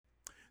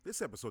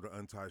This episode of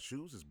Untied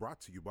Shoes is brought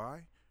to you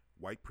by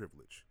White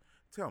Privilege.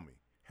 Tell me,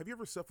 have you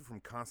ever suffered from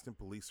constant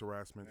police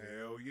harassment?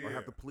 Hell yeah. Or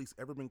have the police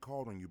ever been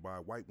called on you by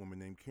a white woman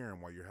named Karen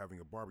while you're having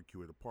a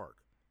barbecue at a park?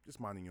 Just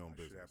minding your own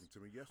business. Happened to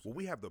me yesterday. Well,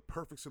 we have the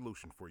perfect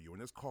solution for you,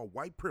 and it's called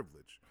White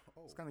Privilege.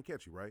 It's kind of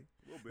catchy, right?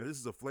 A little bit. Now, this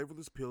is a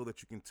flavorless pill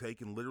that you can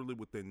take, and literally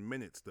within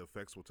minutes, the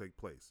effects will take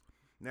place.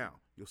 Now,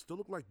 you'll still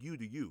look like you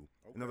to you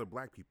and other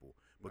black people,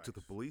 but to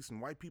the police and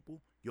white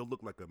people, you'll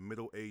look like a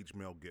middle-aged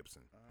Mel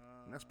Gibson.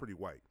 And that's pretty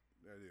white.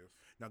 That is.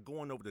 Now go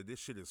on over to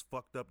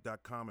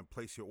thisshitIsfuckedup.com and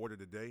place your order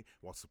today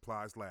while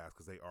supplies last,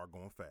 because they are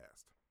going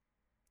fast.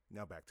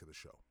 Now back to the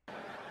show.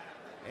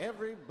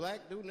 Every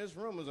black dude in this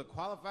room is a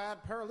qualified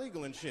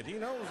paralegal and shit. He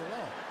knows the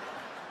law.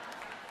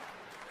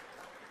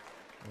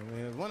 I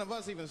mean, if one of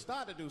us even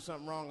start to do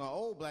something wrong, an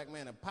old black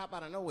man will pop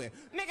out of nowhere.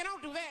 Nigga,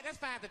 don't do that. That's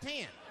 5 to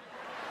 10.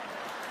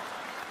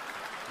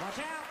 Watch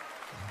out.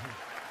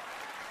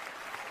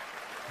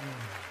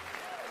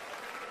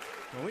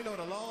 Well, we know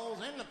the laws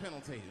and the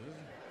penalties.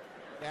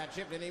 Guy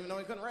Chip didn't even know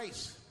he couldn't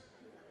race.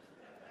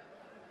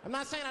 I'm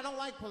not saying I don't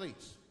like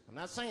police. I'm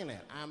not saying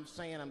that. I'm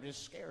saying I'm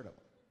just scared of them.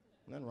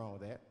 Nothing wrong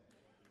with that.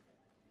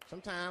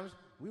 Sometimes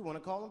we want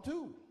to call them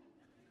too.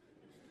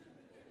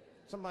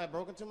 Somebody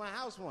broke into my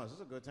house once.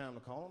 It's a good time to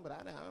call them, but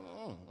I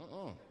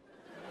don't.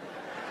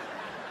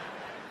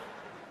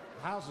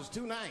 The house is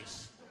too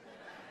nice.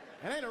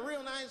 It ain't a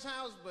real nice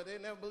house, but they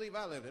never believe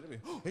I lived in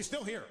it. Oh, he's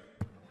still here.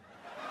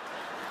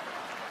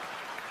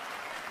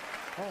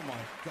 Oh my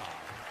God.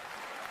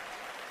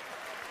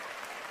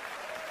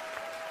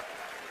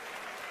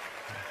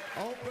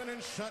 Open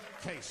and shut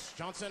case,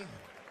 Johnson.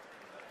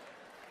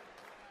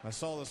 I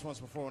saw this once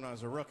before when I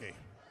was a rookie.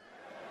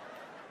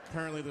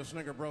 Apparently this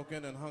nigga broke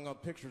in and hung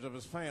up pictures of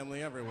his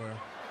family everywhere.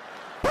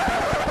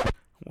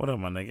 What up,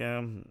 my nigga?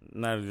 I'm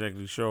not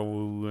exactly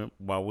sure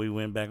why we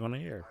went back on the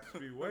air.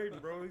 Be waiting,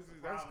 bro.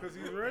 That's because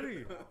he's ready.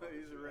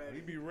 He's ready.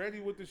 He be ready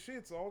with the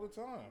shits all the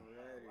time.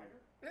 Ready.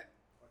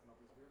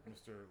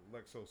 Mr.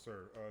 Lexo,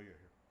 sir. Yeah, here.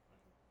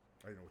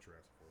 I didn't know what you're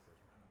asking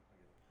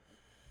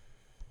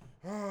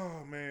for.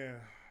 Oh, man.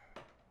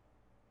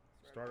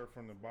 Started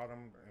from the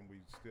bottom, and we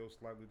still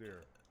slightly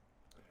there.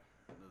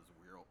 Those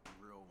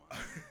real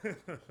ones.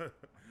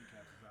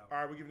 All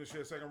right, we're giving this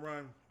shit a second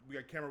run. We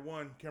got camera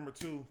 1, camera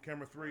 2,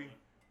 camera 3.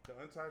 The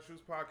Untied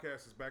Shoes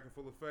podcast is back in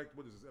full effect.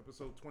 What is this,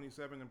 episode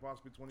 27 and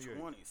possibly 28?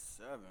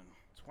 27.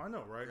 I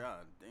know, right?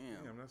 God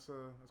damn. Damn, that's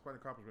quite an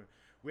accomplishment.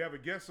 We have a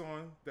guest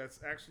on that's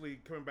actually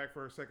coming back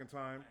for a second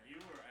time. You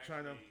were actually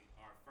China.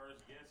 our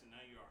first guest, and now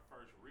you're our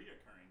first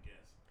reoccurring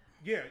guest.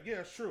 Yeah,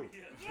 it's true.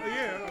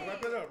 Yeah.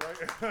 Wrap it up, right?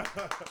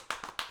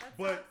 That's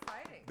But so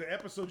exciting. the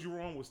episode you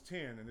were on was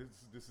 10, and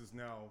this is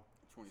now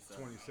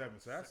 27. 27.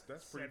 So that's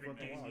pretty fucking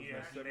 17 wild.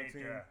 years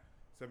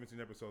That's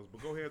 17 episodes.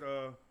 But go ahead.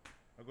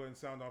 I'll go ahead and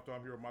sound off.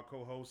 I'm here with my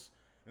co-host,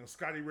 and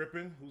Scotty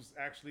Rippin, who's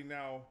actually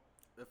now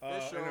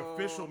an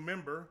official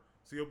member.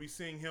 So you'll be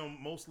seeing him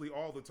mostly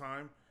all the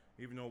time,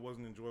 even though it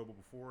wasn't enjoyable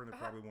before, and it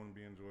probably won't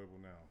be enjoyable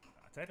now.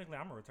 Technically,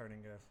 I'm a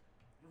returning guest.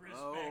 Respect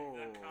Oh.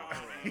 the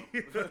comment.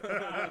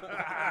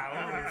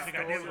 Think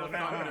I did one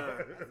now.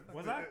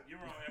 Was I? You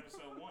were on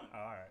episode 1. Oh,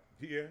 all right.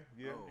 Yeah.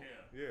 Oh.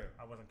 Yeah.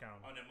 I wasn't counting.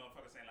 Oh, that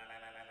motherfucker saying la la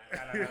la la la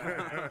la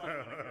la.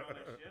 All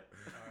that shit.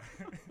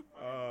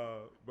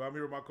 But I'm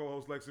here with my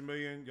co-host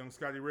Leximillion, young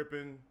Scotty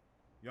Rippin,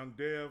 young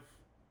Dev,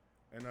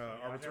 and our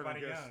returning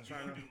everybody guest young. You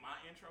China. gonna do my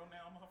intro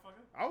now, motherfucker?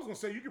 I was gonna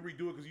say you could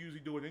redo it because you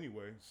usually do it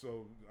anyway.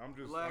 So I'm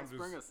just.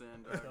 Bring us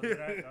in, dog. So did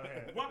I? Go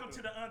ahead. Welcome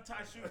to the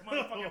Untied Shoes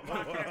motherfucking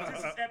podcast.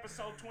 This is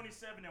episode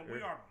 27, and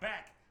we are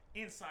back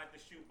inside the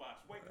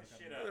shoebox. Wake this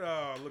shit up.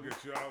 Oh, look at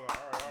you! All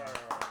right.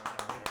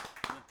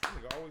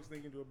 Nigga always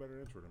thinking do a better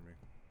intro than me.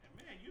 And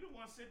man, you the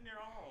one sitting there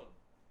all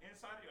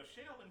inside of your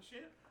shell and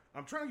shit.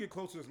 I'm trying to get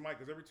close to this mic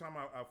because every time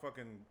I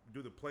fucking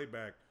do the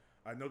playback,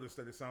 I notice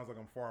that it sounds like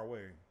I'm far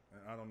away,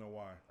 and I don't know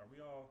why. Are we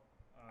all?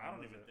 I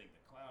don't even think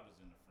the cloud is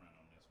in the front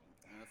on this one.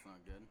 That's not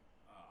good.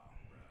 Oh,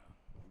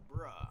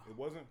 Bruh. It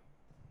wasn't.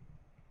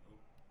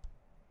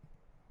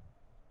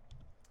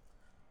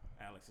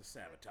 Alex is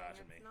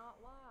sabotaging me. It's not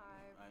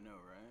live. I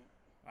know, right?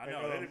 I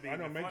know, that'd be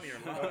even funnier.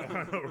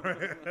 I know,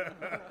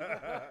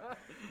 right?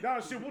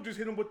 Nah, shit, we'll just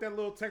hit him with that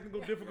little technical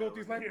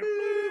difficulties like,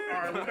 boop.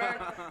 All right, we're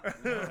back.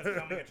 It's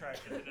coming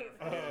attraction.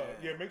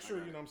 Yeah, make sure,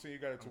 you know what I'm saying, you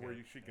got it to where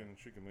she can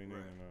lean in,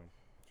 and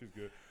she's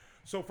good.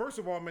 So, first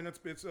of all, man, it's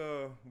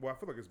well, I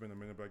feel like it's been a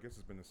minute, but I guess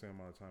it's been the same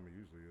amount of time it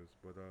usually is.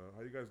 But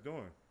how you guys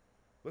doing?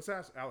 Let's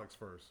ask Alex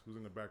first, who's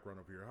in the background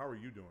up here. How are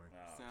you doing?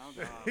 Sounds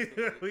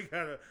We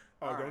gotta.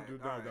 Oh, All don't right, do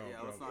all right, don't.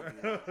 yeah, let's don't. not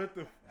do that. What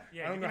the-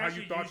 Yeah, I don't you know can how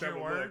you actually thought use that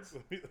your would words,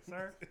 look.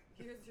 sir.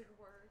 Use your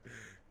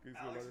words.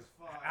 Alex is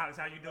Alex,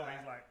 how you doing?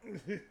 He's like,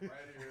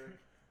 right here.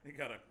 He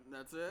got a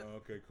That's it?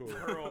 Okay, cool.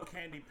 pearl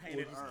candy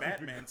painted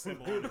Batman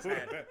symbol on his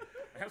head.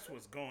 That's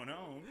what's going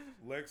on.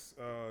 Lex,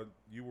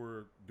 you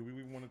were. Do we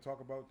even want to talk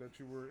about that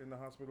you were in the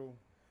hospital?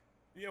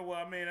 Yeah,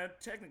 well, I mean, I'm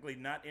technically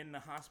not in the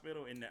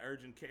hospital in the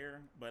urgent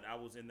care, but I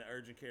was in the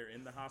urgent care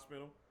in the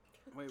hospital.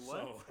 Wait,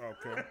 what? So,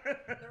 Okay.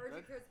 The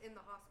urgent care is in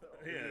the hospital.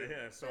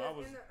 yeah. So But I it's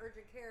was in the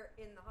urgent care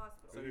in the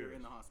hospital. So you're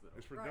in the hospital.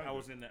 It's Right. redundant. I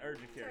was in the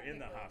urgent care in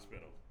the Technically.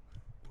 hospital.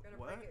 Gonna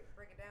What?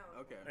 break it down.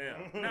 Okay.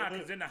 Yeah. Nah,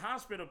 because in the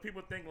hospital,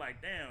 people think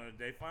like, damn,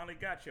 they finally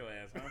got your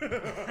ass, huh?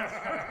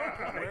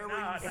 Where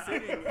were you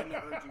sitting in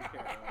the urgent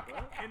care? Like,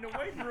 what? In the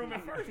waiting room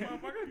at first,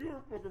 motherfucker. You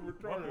were fucking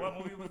retarded. What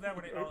movie was that?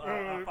 Where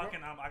they,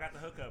 fucking, I got the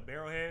hookup.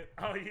 Barrelhead.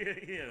 Oh,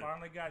 yeah.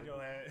 Finally got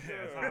your ass. Yeah,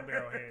 it's not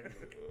Barrelhead.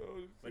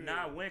 Oh, But shit.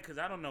 now I went because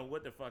I don't know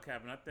what the fuck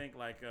happened. I think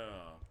like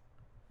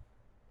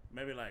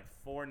maybe like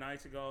 4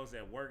 nights ago I was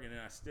at work and then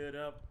I stood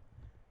up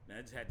and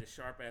I just had this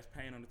sharp ass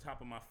pain on the top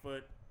of my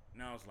foot.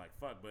 And I was like,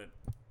 fuck, but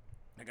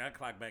I got to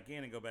clock back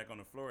in and go back on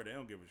the floor. They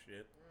don't give a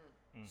shit.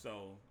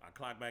 So I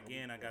clocked back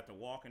in. I got to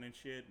walking and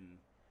shit. And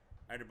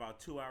I had about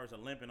 2 hours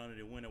of limping on it.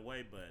 It went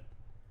away. But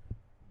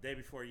day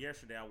before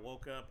yesterday, I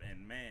woke up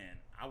and man,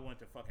 I wanted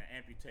to fucking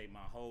amputate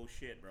my whole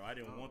shit, bro. I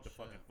didn't want the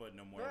fucking foot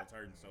no more. It was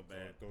hurting so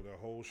bad. Throw that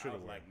whole shit I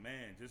was away. like,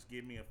 man, just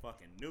give me a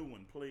fucking new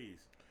one, please.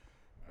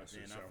 But That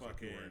shit then I sounds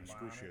like you were in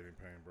fucking excruciating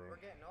pain, bro. We're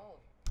getting old.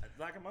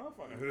 like a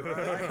motherfucker.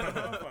 Like a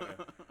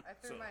motherfucker. I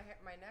threw So-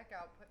 my neck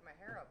out, put my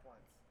hair up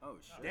once. Oh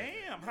shit.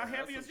 Damn, how Yeah,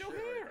 heavy that's is some your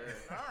shit hair? right there.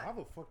 It's How not.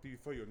 the fuck do you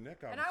throw your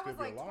neck out And and I still was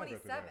be like alive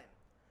after 27. that?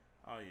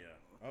 Oh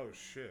yeah. Oh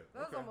shit. That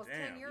was Okay. almost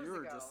Damn. 10 years You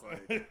were ago. just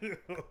like,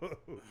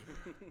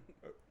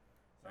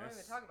 So I don't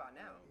even talk about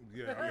now.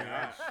 Yeah,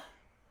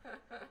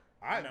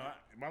 I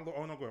mean,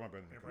 oh no, go ahead, my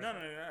bad.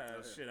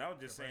 No, shit. I was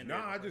just saying. No,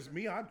 that.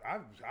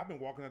 I've been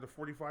walking at a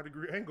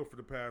 45-degree angle for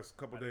the past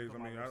couple days. I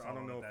mean, I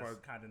don't know if I That's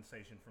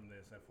condensation from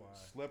this,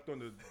 FYI. slept on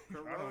the.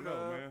 I don't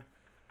know, man.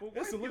 Well,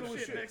 It's wipe the your littlest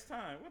shit shit. next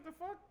time. What the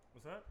fuck?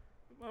 What's that?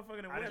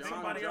 Motherfucking I wet didn't-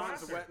 somebody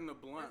John's else. wetting the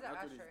blunt. Where's that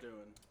That's what he's ashtray?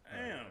 doing.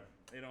 Damn.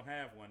 They don't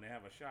have one. They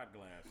have a shot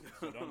glass.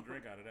 So don't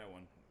drink out of that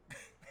one.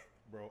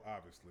 Bro,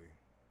 obviously.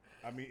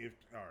 I mean, if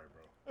all right,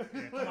 bro.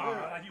 Yeah, come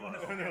on, like you want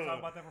to talk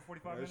about that for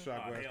 45 That minutes?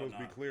 shot glass hell supposed to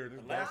be no. clear.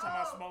 This The last time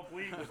I smoked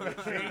weed was with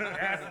Cheat.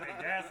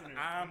 gassing it.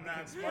 I'm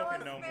not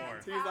smoking no more.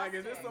 He's like,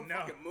 is this some No.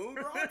 fucking moon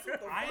rocks?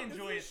 What the I fuck is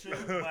enjoy this it too,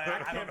 shit? but I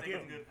I don't kept think it's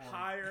getting good for me.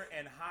 higher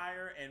and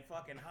higher and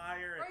fucking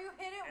higher. Bro, you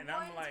hit it And one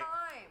I'm like-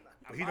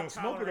 time. He My don't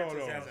smoke it all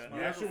tolerance though. is as a-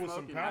 That shit was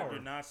some smoking. I power. do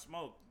not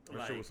smoke. That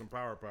Like, shit was some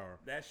power.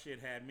 that shit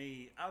had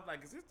me. I was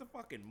like, is this the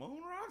fucking moon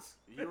rocks?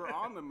 You were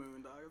on the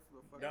moon, dog. That's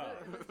the fuck. No.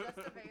 It was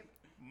just a vape.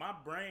 My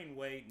brain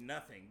weighed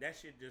nothing. That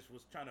shit just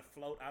was trying to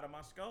float out of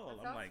my skull. That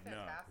I'm sounds like,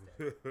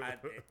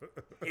 fantastic.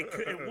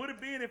 it would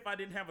have been if I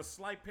didn't have a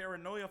slight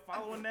paranoia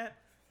following that.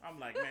 I'm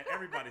like, man,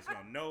 everybody's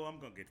gonna know. I'm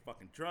gonna get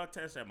fucking drug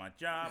tests at my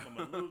job. I'm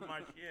gonna lose my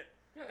shit.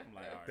 I'm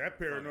like, all right. That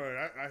fuck it.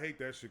 paranoia, I hate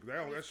that shit.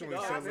 That shit No,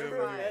 only That's sets me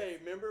remember, up. right. hey,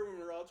 remember when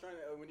we were all trying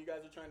to, when you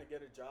guys were trying to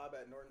get a job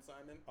at Norton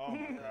Simon? Oh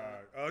my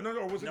god. No,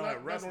 was it No, not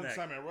at Norton Rusnick.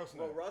 Simon? At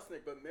Rusnick. Well,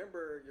 Rusnick, but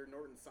remember your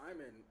Norton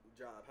Simon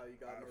job, how you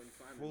got Norton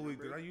Simon. Fully.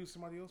 Did remember? I use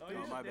somebody else? Oh, page?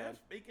 yeah, my yeah, bad.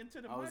 Speaking to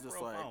the I was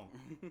just like, microphone.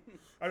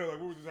 I know,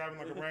 like we were just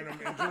having like a random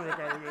engineering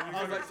conversation.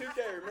 I was like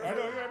 2K, remember? I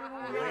know, yeah, I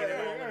remember. Leaning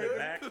Yeah, over yeah, the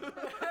yeah.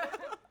 back.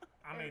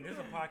 I mean, this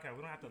is a podcast.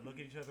 We don't have to look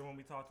at each other when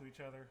we talk to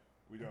each other.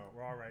 We don't.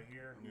 We're all right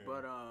here. Yeah.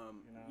 But,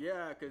 You know?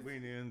 yeah, because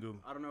Lean into.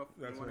 I don't know if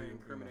That's you want how to you-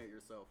 incriminate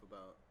yourself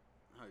about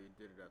how you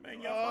did it at Man,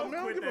 Norton. y'all both Man,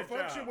 I quit don't give a that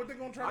fuck job. shit. What they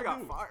gonna try I to got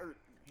do? fired.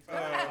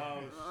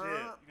 Oh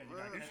shit! You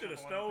You should have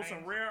stole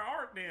some rare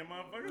art, then,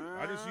 motherfucker.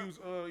 I just used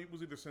it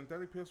was either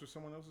synthetic piss or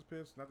someone else's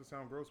piss. Not to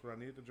sound gross, but I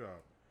needed the job,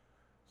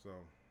 so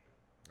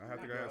I had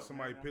to Not have gross,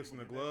 somebody man. piss in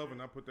the glove,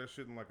 and I put that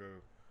shit in like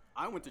a.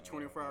 I went to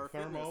 24-hour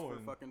fitness thermo for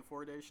and- fucking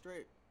 4 days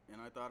straight,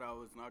 and I thought I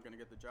was not gonna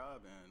get the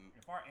job, and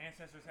If our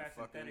ancestors had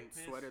fucking synthetic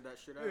piss, sweated that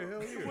shit out. Yeah,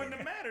 hell It yeah. wouldn't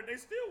have mattered. They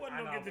still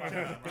I wasn't know, gonna get the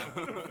job.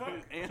 bro. The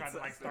fuck? tried to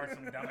like start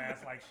some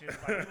dumbass like shit.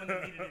 Like, we wouldn't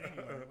have needed it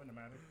anyway. It wouldn't have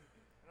mattered.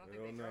 I don't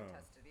think they Hell drug no.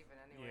 tested even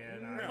anyway. Yeah,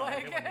 No. no, Like-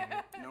 they wouldn't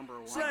need it. Number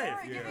one. Say- Like, Safe,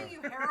 they were giving yeah.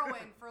 you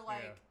heroin for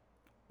like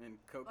And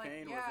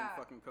cocaine was yeah. in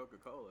fucking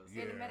Coca-Cola. So.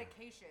 Yeah. in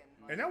medication.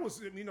 Like, And that was,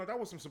 that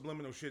was some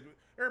subliminal shit.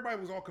 Everybody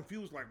was all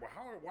confused, like, well,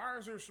 why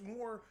is there some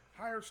more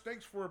higher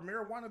stakes for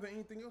marijuana than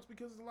anything else?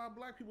 Because there's a lot of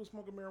black people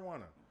smoking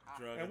marijuana.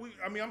 Drug.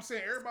 And I'm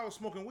saying everybody was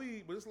smoking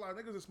weed, but there's a lot of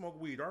niggas that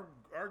smoke weed. Our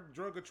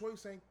drug of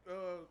choice ain't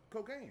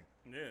cocaine.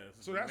 Yeah.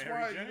 it's So that's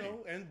Mary why,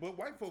 Jane. but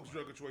white folks'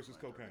 drug of choice is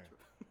cocaine.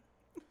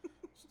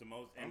 It's the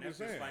most, and I'm that's just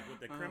just saying. like with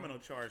the criminal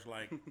charge.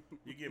 Like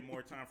you get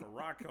more time for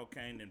rock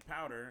cocaine than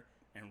powder,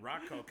 and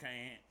rock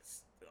cocaine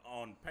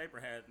on paper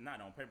has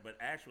not on paper, but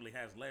actually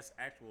has less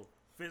actual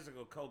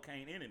physical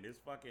cocaine in it. It's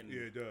fucking.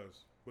 Yeah, it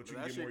does. But you But can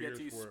that get shit more gets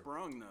years you for it.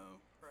 sprung though.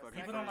 Fucking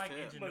People don't like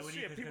first hit. But ingenuity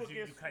shit, people because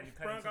get you cut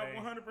sprung into out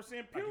their- 100% like,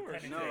 you pure. cut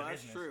into No, their that's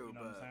business, true, you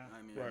know what but I'm saying?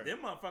 I mean, Right. Them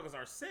motherfuckers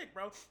are sick,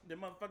 bro. Them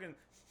motherfucking,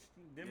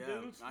 them Yeah,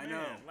 dudes. I man,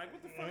 know. Like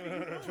what the fuck are you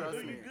doing? Trust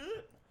Are you me.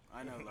 good?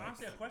 I know. Like,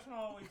 Honestly, a question I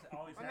always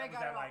When have they is got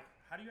that, it like,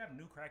 how do you have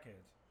new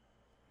crackheads?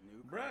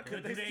 new Bruh, crack.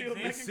 could Do they still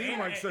exist? It seem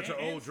like such an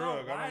old so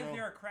drug, I Why don't is know.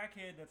 there a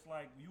crackhead that's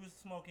like, you was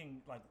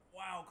smoking like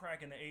wild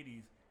crack in the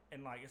 80s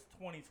and like it's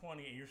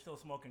 2020 and you're still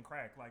smoking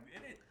crack? Like,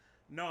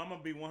 No, I'm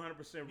gonna be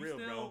 100% real,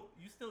 bro.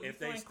 If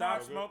they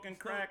stop smoking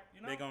crack,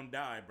 they gonna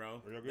die,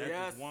 bro. Are you That's good?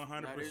 Yes, just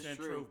 100% that is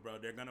true. truth, bro.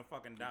 They're gonna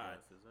fucking die.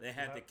 glasses, They that's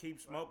had to keep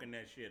smoking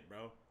that shit,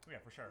 bro. Yeah,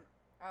 for sure.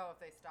 Oh, if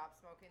they stop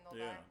smoking, they'll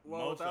Yeah. die.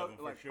 Well, Most of without them,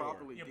 for like sure.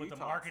 properly Yeah, but the detoxing,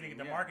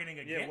 marketing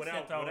against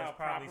without- it though is without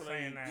probably properly-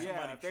 saying that. Yeah,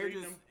 Somebody if they treat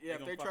just them, yeah, if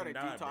they they gonna try to fucking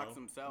die, detox bro.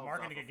 themselves.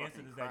 Marketing off of against it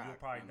fucking is that you'll crack,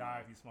 probably you die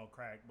know. if you smoke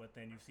crack, but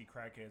then you see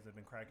crackheads that have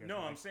been crackheads. No,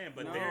 for I'm saying,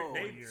 but No.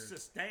 they've years.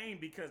 sustained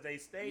because they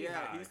stayed Yeah,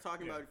 high. he's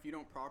talking Yeah. about if you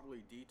don't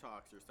properly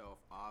detox yourself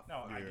off.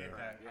 No, I get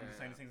crack. that. I'm just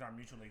saying these things aren't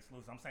mutually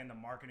exclusive. I'm saying the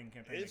marketing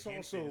campaign It's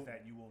against it also is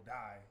that you will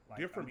die. Like,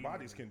 Different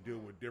bodies immediately. can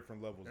deal with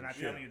different levels They're of not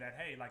shit. telling you that,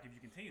 hey, like if you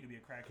continue to be a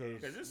crackhead,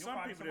 Because there's you'll some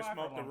probably people that survive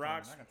for a smoked the long time.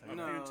 rocks I can tell a you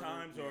No, that. few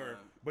times or yeah.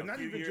 But a not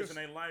few even years just- in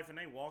their life, and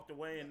they walked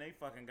away and they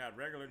fucking got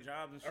regular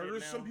jobs and shit. Or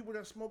there's now. some people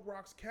that smoke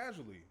rocks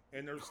casually,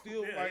 and they're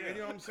still Yeah, like, yeah. you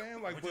know what I'm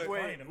saying? Like, Which but is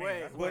funny to me.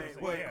 That's what I'm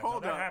saying. Yeah,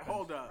 hold that up, happens.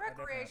 hold up.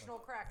 Recreational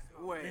crack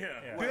smoke. Wait,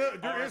 Yeah.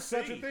 there is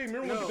such a thing.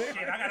 Remember No. when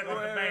Shit, I gotta go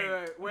to the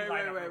bank. Wait,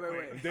 Light up wait, real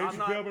wait. quick. Dave I'm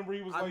not- Chappelle, remember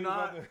he was I'm like,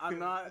 not- he was I'm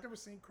not- I've never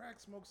seen crack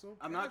smoke so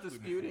I'm not casually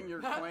disputing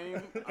before. your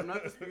claim. I'm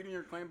not disputing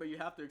your claim, but you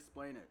have to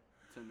explain it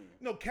to me.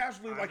 No,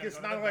 casually, I'm like gonna it's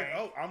go to not the like,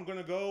 bank. oh, I'm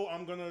gonna go to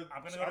go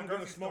to the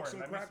grocery smoke store. some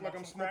Let me crack, smoke like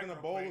I'm some smoking crack a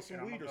real bowl of quick, some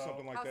and I'm weed or gonna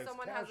something go- like How that.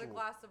 someone It's has a casual.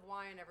 glass of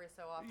wine every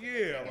so often. Yeah, They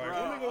take like it.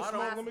 Bro, let me go I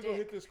smoke. don't- Let me go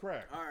hit this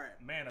crack. All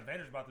right. Man,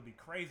 Evander's about to be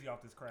crazy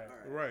off this crack.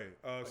 Right.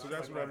 So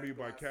that's what I mean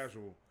by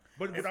casual.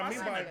 But If what I I mean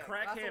seen by a Glass of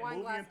crackhead wine,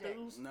 movie glass dick.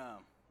 enthusiast, No.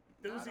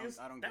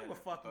 I don't that get would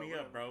it, fuck but me up,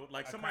 whatever. bro.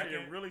 Like A somebody that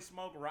crackhead? really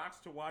smoked rocks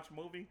to watch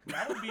movie.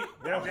 That would be a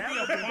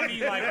funny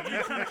like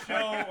YouTube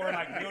show or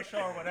like real show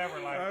or whatever.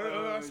 Like,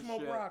 I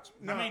smoke shit. rocks.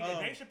 I mean, Nah,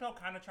 Dave Chappelle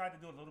kind of tried to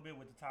do a little bit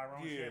with the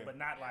Tyrone Yeah. shit, but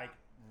not like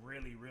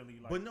really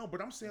like. But no,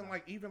 but I'm saying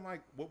like even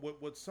like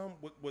what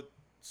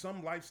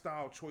some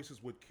lifestyle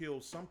choices would kill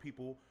some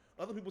people.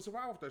 Other people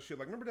survive off that shit.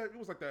 Like remember that it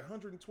was like that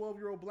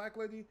 112-year-old black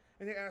lady,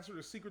 and they asked her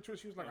the secret to it.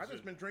 She was like, "I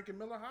just been drinking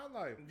Miller High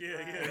Life, Yeah,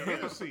 yeah.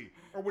 Hennessy,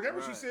 or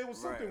whatever she Right, said was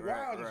something right,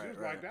 wild." and she right, was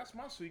right. like, "That's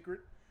my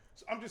secret."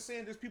 So I'm just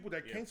saying, there's people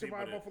that Yeah, can't people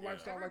survive that- off a yeah.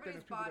 lifestyle like that. Everybody's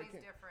There's people that body's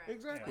can't. different.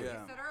 Exactly. Like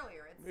Yeah. you said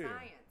earlier, it's Yeah.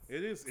 science.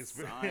 It is. It's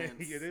Science.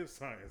 it is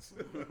science.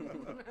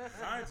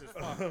 Science is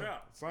fucked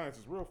up. Science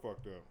is real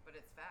fucked up. But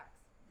it's facts.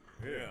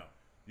 Yeah.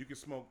 You can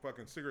smoke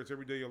fucking cigarettes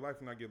every day of your life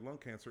and not get lung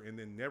cancer, and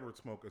then never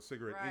smoke a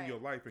cigarette in Right. your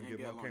life and And get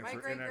get lung lung cancer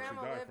My great and actually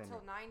grandma die lived from till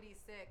it.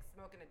 96,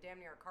 smoking a damn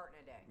near a carton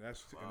a day.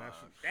 That's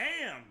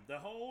Damn, the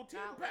whole 10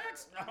 Not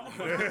packs.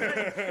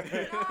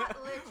 literally. Oh.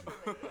 Not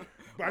literally.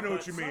 But I know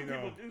what you mean, Some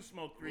though. people do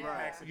smoke 3 Right.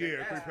 packs a day. Yeah,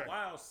 That's 3 packs.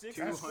 Wow,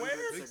 60 200 squares?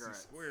 60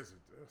 cigarettes. squares.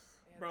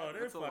 Bro,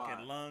 their That's a fucking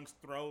lot. lungs,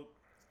 throat,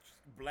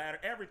 bladder,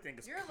 everything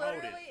is You're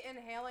coated. literally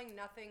inhaling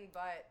nothing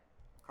but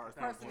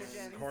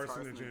Carcinogens.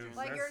 Carcinogens.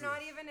 like That's you're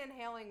not just- even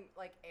inhaling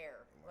like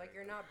air. Like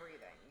you're not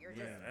breathing. You're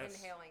Yeah, just that's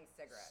inhaling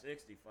cigarettes.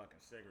 60 fucking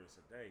cigarettes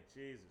a day.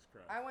 Jesus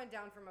Christ. I went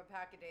down from a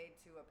pack a day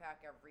to a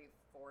pack every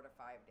 4 to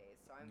 5 days,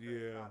 so I'm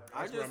very Yeah, proud of it. that's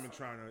what I've just- been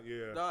trying to.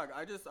 Yeah. Dog,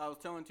 I was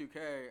telling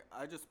 2K,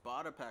 I just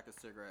bought a pack of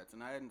cigarettes,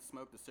 and I hadn't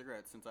smoked a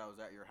cigarette since I was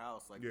at your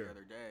house, like Yeah. the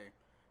other day.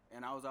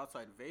 And I was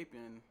outside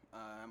vaping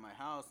at my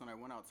house, and I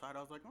went outside.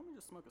 I was like, let me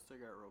just smoke a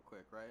cigarette real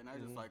quick, right? And I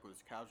just like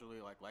was casually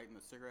like lighting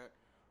the cigarette.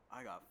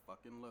 I got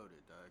fucking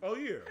loaded, dog. Oh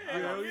yeah.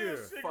 Hell Yeah. a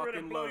cigarette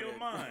Fucking will blow your loaded.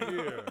 mind.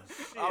 Yeah.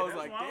 Shit, I was that's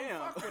like, why I don't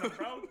damn. fuck with 'em,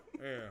 bro.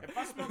 Yeah. If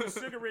I smoke a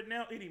cigarette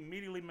now, it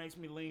immediately makes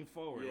me lean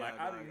forward. Yeah, like,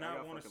 I dog, do I not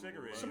got want a fucking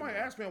cigarette. loaded. Somebody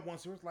asked me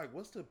once, it was like,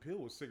 "What's the appeal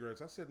with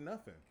cigarettes?" I said,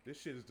 "Nothing. This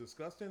shit is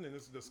disgusting, and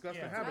it's a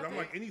disgusting Yeah. habit." I'm Nothing.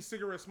 like, any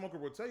cigarette smoker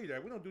will tell you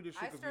that. We don't do this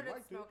shit I because we started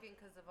like to. smoking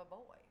because of a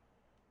boy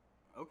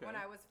Okay. when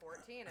I was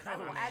 14, and I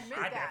will admit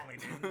I that. definitely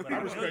didn't. But I I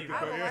feel respect you. it,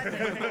 I will though. Yeah.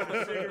 admit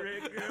A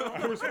cigarette, girl.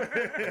 I respect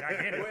it. I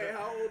get it. Wait,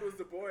 how old was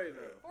the boy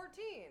though?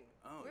 14.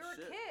 Oh, we were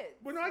shit. kids.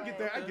 Well, no, I get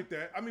that. I get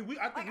that. I mean,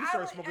 I think Like, we I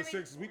started was- smoking I mean,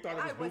 cigarettes. We thought it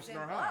I was was boosting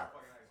in our high.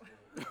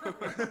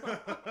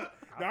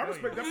 No, I feel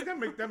respect you.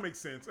 that. That makes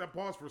sense. I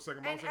paused for a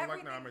second. But I And was like,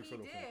 everything nah, it makes he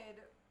total sense.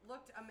 did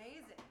looked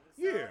amazing. So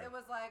Yeah. it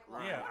was like,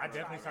 well, Yeah, I wanna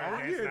definitely try started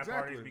that. dancing yeah, at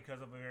parties exactly. because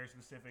of a very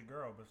specific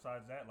girl.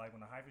 Besides that, like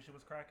when the hyphy shit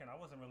was cracking, I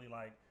wasn't really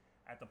like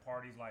at the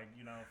parties, like,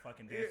 you know,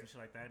 fucking dancing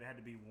shit like that. It had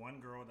to be one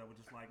girl that was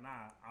just like,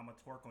 nah, I'm gonna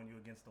twerk on you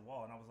against the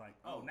wall, and I was like,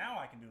 oh, now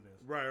I can do this.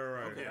 Right,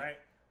 right. Okay, right.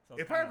 So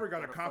If it's I kinda- ever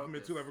got a gotta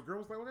compliment too, focus. like a girl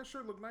was like, "Well, that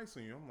shirt look nice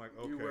on you," I'm like,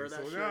 "Okay." You wear that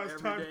so now shirt it's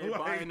every time day, to like,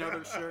 buy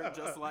another shirt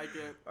just like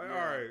it. Like,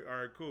 Yeah. all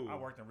right, cool. I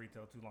worked in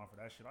retail too long for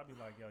that shit. I'd be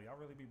like, yo, y'all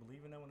really be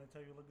believing that when they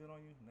tell you look good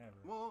on you? Never.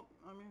 Well,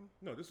 I mean,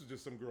 No, this is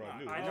just some girl I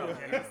knew. I know.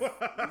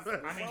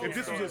 Yeah, I mean, If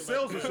this was yeah. a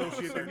sales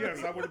associate, then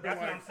yes, I would have been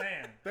That's what like, I'm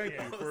saying. "Thank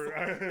Yeah. you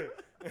for."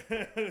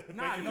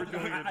 Nah, Thank you for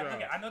doing your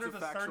job. I know It's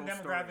there's a a certain factual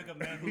demographic story. of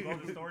men who go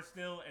to the store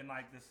still, and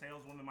like the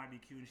saleswoman might be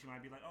cute, and she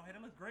might be like, "Oh, hey,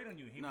 that looks great on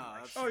you." He Nah, be like,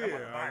 that's- "Shit, Oh, I'm yeah,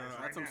 about to buy I this know.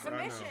 right That's now." what I'm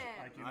Commission.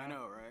 Like, you I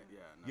know, right? Yeah.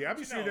 No. Yeah, I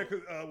be seeing that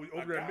because a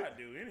over guy at.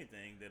 do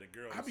anything that a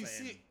girl I is be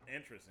saying seeing-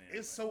 interest in.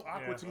 It's so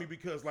awkward to me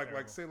because, like,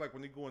 Terrible. say, like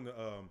when they go into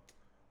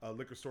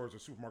liquor stores or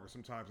supermarkets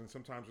sometimes, and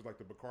sometimes there's like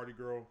the Bacardi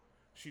girl.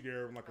 She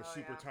there in like a Oh,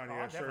 super yeah. tiny Oh,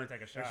 I'll ass definitely shirt, take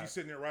a and shot. she's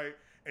sitting there right,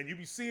 and you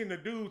be seeing the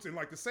dudes, and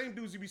like the same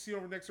dudes you be seeing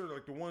over next to her,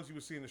 like the ones you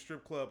would see in the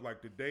strip club, like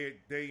the day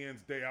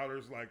ins, day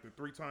outers, like the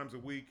 3 times a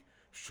week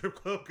strip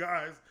club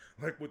guys,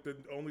 like with the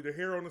only the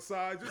hair on the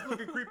side, just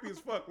looking creepy as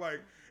fuck. Like,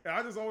 and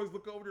I just always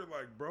look over there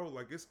like, bro,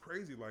 like it's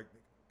crazy. Like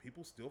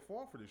people still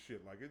fall for this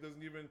shit. Like it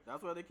doesn't even.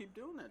 That's why they keep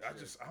doing that. I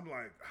shit. I'm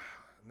like,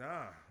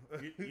 Nah.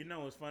 You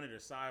know, it's funny to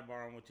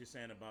sidebar on what you're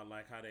saying about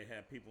like how they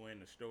have people in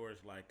the stores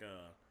like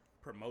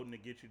promoting to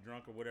get you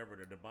drunk or whatever,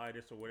 to buy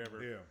this or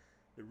whatever. Yeah.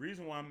 The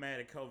reason why I'm mad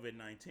at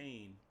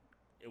COVID-19,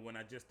 when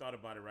I just thought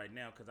about it right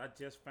now, because I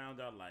just found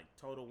out like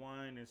Total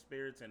Wine and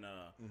Spirits and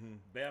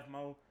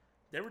Bevmo,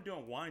 they were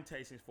doing wine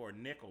tastings for a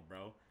nickel,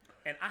 bro.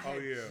 And I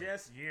had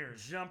just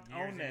jumped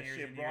on that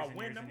shit, bro. I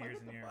went, I'm like,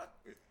 what the fuck?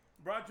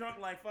 Bro, I drunk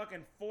like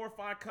fucking 4 or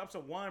 5 cups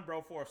of wine,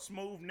 bro, for a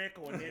smooth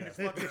nickel, and then this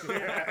fucking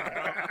shit happened,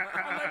 bro.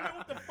 I'm like, man,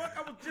 what the fuck?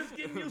 I was just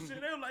getting used to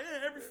it. They were like,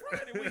 yeah, every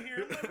Friday we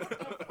here. I'm like,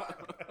 what the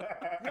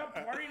fuck?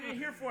 Y'all partying in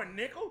here for a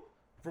nickel?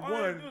 For all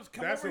one,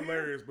 that's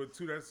hilarious, but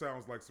two, that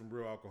sounds like some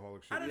real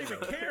alcoholic shit. I don't even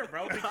care,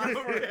 bro, because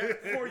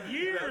for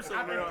years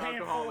I've been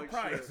paying full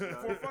price.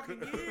 For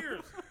fucking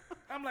years.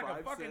 I'm like,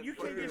 a fucking, you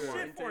can't get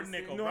shit for a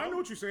nickel, No, bro. I know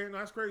what you're saying. No,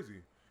 that's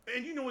crazy.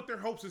 And you know what their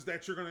hopes is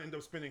that you're going to end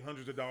up spending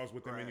hundreds of dollars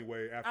with them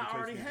anyway after I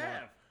already tasting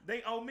have. wine.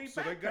 They owe me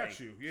So back they got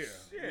pay. you. Yeah.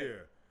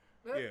 Shit.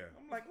 Yeah.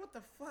 I'm like, what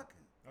the fuck?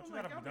 Don't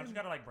you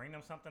gotta like bring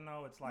them something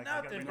though? It's like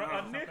nothing, bro.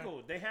 A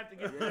nickel. They have to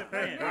get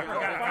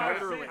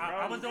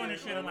I was doing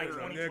this shit in like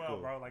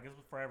 2012, bro. Like this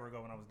was forever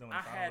ago when I was doing it.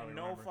 I had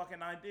no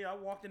fucking idea. I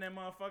walked in that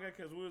motherfucker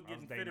because we was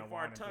getting fitted for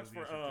our tux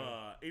for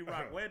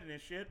E-Rock wedding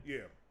and shit.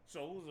 Yeah.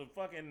 So it was a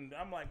fucking.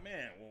 I'm like,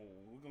 man, well,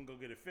 we're gonna go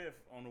get a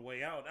fifth on the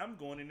way out. I'm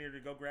going in there to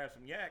go grab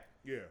some yak.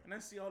 Yeah. And I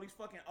see all these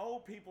fucking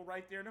old people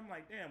right there, and I'm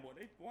like, damn, boy,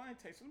 they wine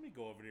tasting. Let me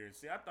go over there and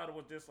see. I thought it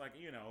was just like,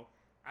 you know,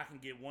 I can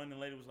get one. The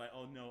lady was like,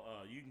 oh no,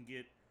 you can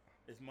get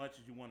as much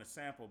as you want to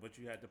sample, but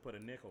you had to put a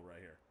nickel right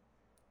here.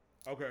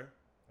 Okay.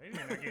 They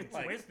didn't get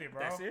Like, twisted,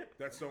 bro. That's it.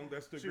 That's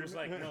the. She was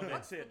like, no,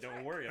 that's it.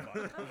 Don't worry about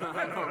it.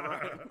 I know,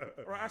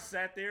 right? Bro, I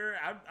sat there.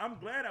 I'm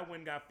glad I went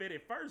and got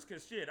fitted first,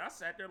 because shit, I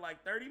sat there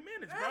like 30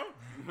 minutes,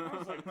 bro. I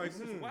was like, this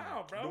is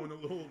wild, bro. Doing a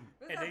little.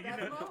 And then,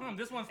 you know,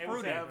 this one's it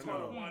was fruity. that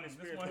Total Wine and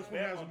Spirits. This one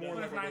has more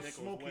like a nice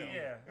smoky.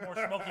 Yeah, more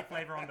smoky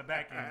flavor on the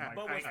back end. Like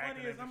But what's fake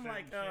funny is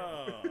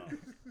acronyms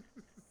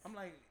I'm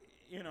like,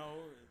 you know,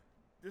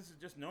 this is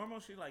just normal.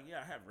 She's like, yeah,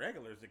 I have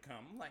regulars that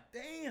come. I'm like,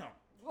 damn.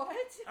 What?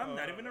 I'm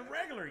not even a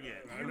regular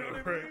yet. I You know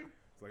what I right? mean?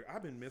 It's like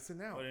I've been missing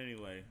out. But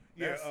anyway,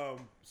 Yeah. So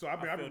I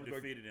mean, I I feel remember,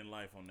 like, defeated in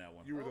life on that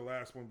one. you were the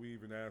last one we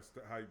even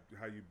asked how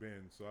you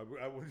been. So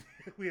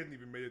we hadn't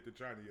even made it to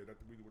China yet.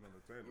 After we went on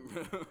the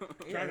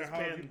tangent. China,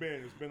 how have you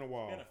been? It's been a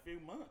while. It's been a few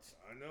months.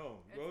 I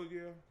know. Oh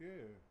yeah.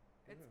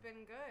 It's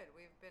been good.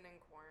 We've been in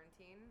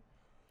quarantine.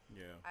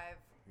 Yeah. I've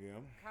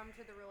Yeah. come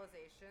to the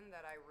realization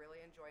that I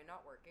really enjoy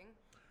not working.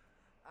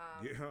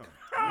 Yeah.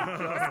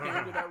 Just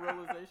came to that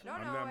realization. No,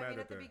 I'm no, not I mad mean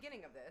at at the that.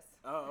 beginning of this.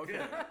 Oh,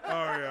 okay.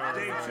 Oh yeah.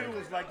 Day right. 2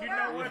 was like, you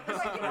know what? This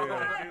is what I'm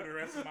going to do the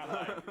rest of my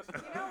life.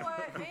 You know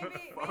what?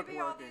 Maybe all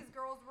working. these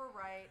girls were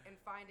right in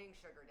finding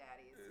sugar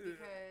daddies,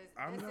 because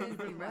I'm this not is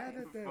even the mad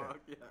life. at that. Fuck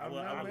yeah. I'm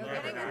Well, not I would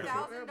mad Getting at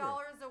that.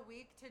 $1,000 a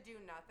week to do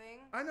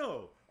nothing. I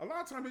know. A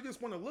lot of times they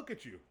just want to look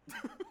at you.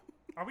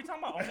 Are we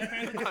talking about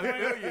OnlyFans at this I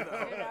feel point? you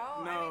though. You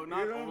know, No, I mean, not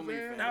You know what I'm only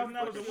saying? fans. $1,000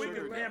 but a week sugar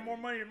is damn daddy. more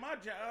money than my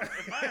job.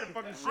 If I had a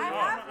fucking shit I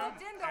on, have I'm-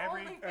 looked into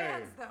every-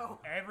 OnlyFans though.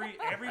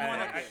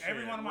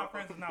 Every one of my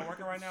friends is not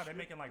working right now. They're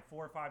making like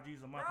 4 or 5 G's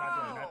a month,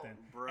 not doing Bro. nothing.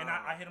 Bro. And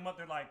I hit them up.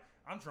 They're like,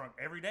 I'm drunk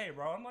every day,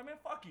 bro. I'm like, man,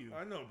 fuck you.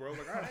 I know, bro.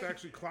 Like I have to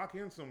actually clock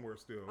in somewhere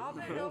still. I'll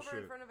This is bend over in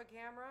bullshit. front of a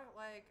camera,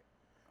 like.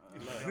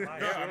 Look,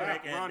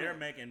 Like, they're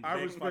making I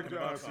big respect fucking your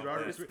bucks honesty. off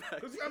I this.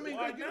 respect. Because I mean,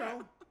 Why like, you not?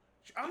 know,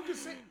 I'm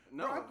just saying.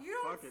 No, bro, You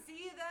don't fuck it.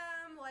 see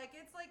them, like,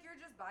 it's like you're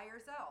just by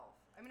yourself.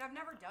 I mean, I've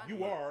never done it.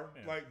 You are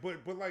Yeah. like,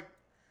 but like,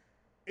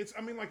 it's.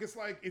 I mean, like, it's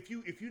like if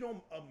you don't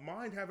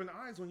mind having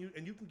eyes on you,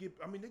 and you can get.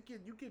 I mean,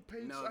 you get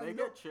paid. No, I they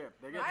know- get chipped.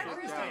 They get I chipped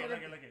really-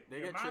 out. Look at They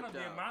the get amount of chipped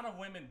the out. amount of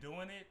women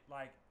doing it,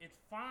 like it's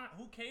fine.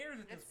 Who cares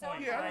at this It's so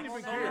point? Yeah, I don't like,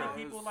 even so care.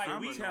 many people like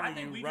I'm we. I telling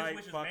think you we right just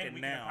wish as fucking men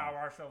we can now. empower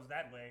ourselves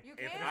that way. You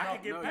If can. I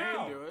could get No, paid, you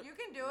can do it. You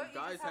can do it. You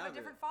Guys just have a have it.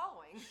 different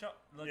following.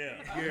 Look,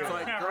 Yeah. Yeah. It's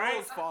like Right?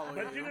 girls follow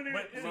But you you. know,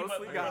 But,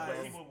 Mostly but,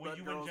 guys, but, would but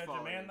you girls wouldn't judge a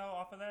follow man you. though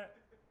off of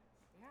that?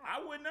 Yeah. I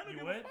wouldn't. I don't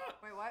You give would? a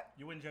fuck. Wait, what?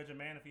 You wouldn't judge a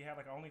man if he had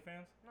like an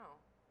OnlyFans? No.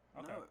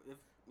 Okay. No, if,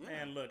 yeah.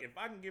 Man, look, if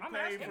I can get I'm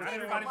paid asking, for not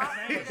showing everybody's my, the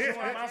same. showing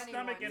Judge my stomach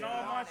anyone, and to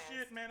all be my honest.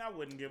 shit, man, I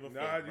wouldn't give a Nah,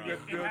 fuck, you bro. got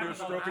to build your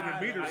stroking your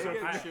I- meter. I So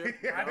get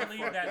chipped. I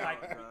believe that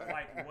like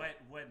Right.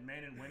 what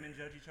men and women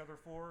judge each other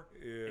for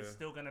Yeah. is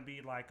still gonna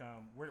be like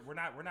we're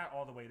not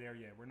all the way there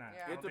yet. We're not.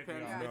 Yeah. I It don't think we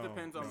depends. are. It No.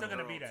 depends on It's the still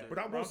gonna be girl, that. too. But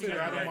I will Bro, say because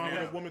that I don't men mind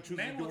when will- a woman chooses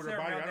to men do will with her tear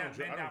body. around I that don't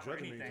men down for judge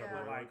any anything, type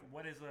but of like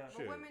what is a But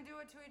Shit. women do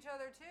it to each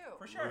other too.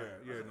 for sure. Yeah,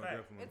 That's yeah, a no, fact.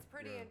 definitely. It's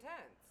pretty Yeah.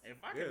 intense. If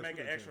I Yeah, can it's make an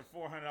really extra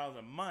 $400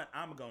 a month,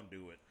 I'm gonna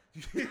do it.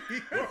 Straight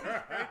the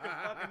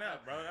fucking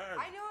up, bro.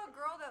 I know a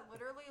girl that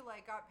literally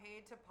like got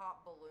paid to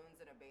pop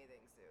balloons in a bathing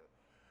suit.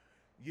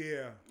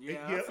 Yeah,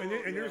 Yeah, and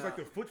there's yeah. like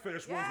the foot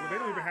fetish ones where they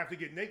don't even have to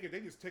get naked; they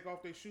just take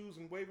off their shoes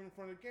and wave in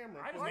front of the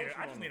camera.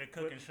 I just need a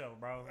cooking show,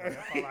 bro. Like,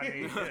 that's all I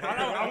need.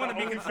 I want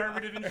to be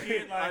conservative and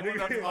shit. Like,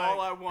 that's all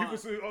I want.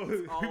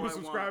 People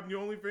subscribe to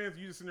your OnlyFans.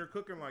 You just in there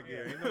cooking like,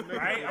 ain't no naked.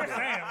 right? I'm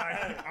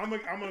saying,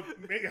 like, I'm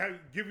gonna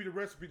give you the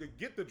recipe to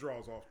get the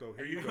draws off though.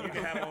 Here you go. You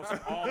can have on some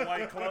all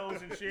white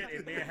clothes and shit,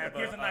 and then have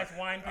here's a nice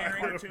wine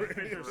pairing. or two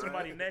picture of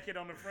somebody naked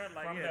on the front.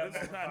 Like, From yeah, the-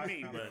 this is not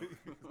me, but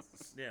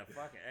yeah,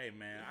 fuck it. Hey,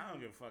 man, I don't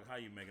give a fuck how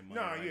you making money.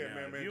 Nah, right yeah,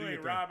 now. man, If you do your ain't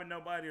thing. robbing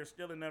nobody or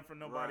stealing nothing from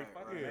nobody, Right,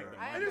 fucking right, make the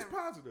right. And money. it's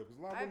positive. 'Cause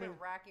a lot of I've women. been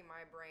racking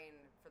my brain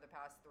for the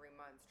past 3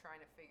 months trying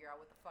to figure out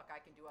what the fuck I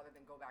can do other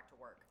than go back to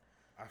work.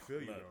 I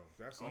feel you Look,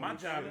 though. That's My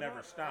job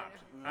never stopped.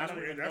 I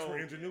don't even That's know. where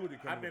ingenuity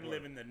comes. I've been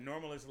living the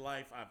normalest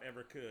life I've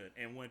ever could,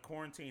 and when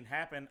quarantine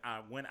happened,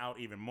 I went out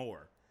even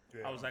more.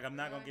 Yeah. I was like, I'm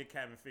not gonna Really? get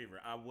cabin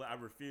fever. I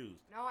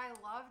refused. No, I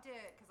loved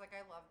it because like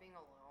I love being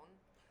alone.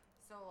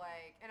 So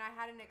like, and I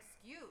had an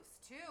excuse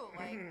too.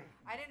 Like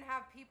I didn't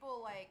have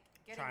people like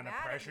getting Trying to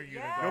mad pressure at me. you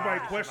to Yeah. go Nobody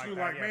Shit question you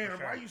like like, that, yeah, man,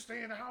 for why sure. you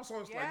stay in the house?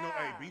 It's like, no,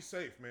 Yeah. hey, be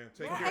safe, man.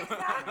 Take Yeah, care.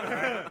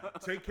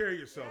 exactly. Take care of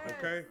yourself, Yes,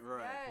 okay?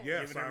 Right. Yes.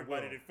 Yes, Giving I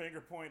everybody will. the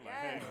finger point, like,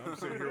 Yes. hey, I'm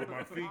sitting here with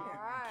my feet All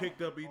right.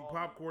 kicked up, eating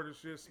popcorn and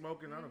shit,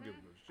 smoking. I don't give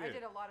a I shit.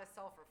 did a lot of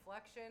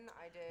self-reflection.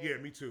 I did. Yeah,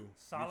 me too.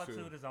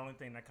 solitude is the only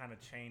thing that kind of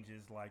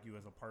changes like you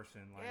as a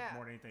person, like Yeah.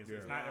 more than anything. So Yeah.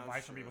 it's not Yeah, advice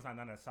that's from people. It's not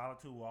none of that.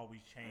 Solitude will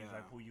always change Yeah.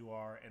 like who you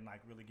are and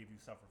like really give you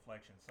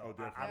self-reflection. So Oh,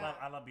 definitely.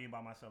 I love being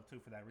by myself too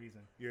for that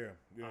reason. Yeah,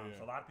 yeah, yeah.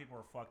 So a lot of people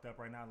are fucked up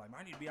right now. Like,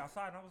 I need to be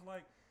outside, and I was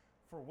like,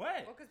 for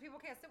what? Well, because people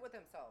can't sit with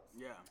themselves.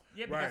 Yeah.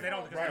 Yeah, because Right. they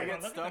don't. Because Right. they They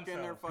don't get look stuck at in their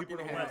themselves. fucking People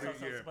don't head. wanna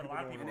be- yeah, But a people lot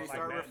of don't people wanna are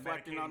start like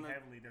reflecting on medicating the-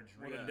 heavily. They're well,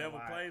 drinking. the devil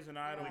a lot. plays an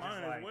idle Which is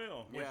mind like- as well.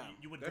 which Yeah.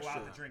 you would That's go out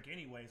true. to drink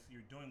anyway, so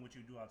you're doing what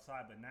you do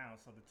outside. But now,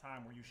 so the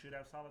time where you should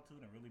have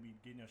solitude and really be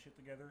getting your shit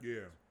together,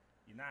 Yeah.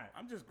 you're not.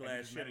 I'm just And glad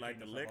you just shit like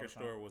the medicating liquor yourself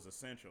all the store was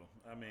essential.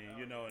 I mean,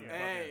 you know, and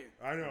Hey.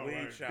 I know, Weed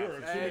right? shops. There are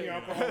too Hey. many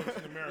alcoholics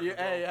in America. Yeah,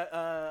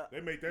 bro. hey,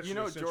 They make that you shit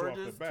know essential off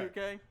the George's bat.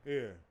 2K?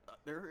 Yeah.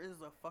 There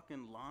is a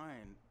fucking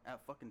line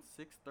at fucking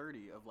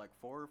 6:30 of like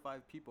 4 or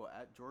 5 people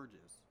at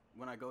George's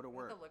when I go to At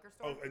work the liquor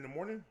store. Oh, in the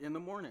morning? in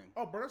the morning.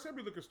 Oh, bro, that's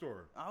every liquor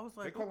store. I was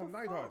like, They call what them the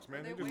Nighthawks, fuck? man.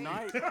 Are They they just, weed?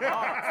 Nighthawks,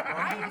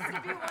 I used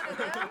to be one of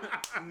them.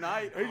 bro.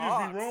 Nighthawks. they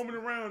just be roaming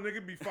around. They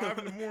could be 5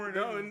 in the morning.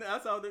 No, and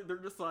that's how they're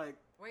just like,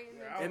 Waiting.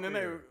 Yeah, and then they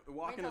there.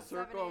 walk Wait in a till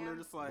 7 circle and they're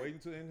a.m. just like, waiting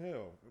to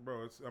inhale,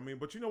 bro. It's, I mean,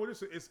 but you know what?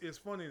 It's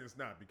funny and it's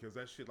not because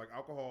that shit, like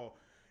alcohol,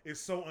 is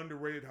so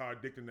underrated. How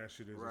addicting that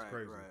shit is. right, It's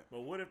crazy. right.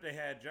 But what if they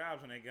had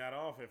jobs and they got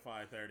off at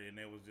 5:30 and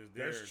they was just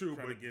there That's true,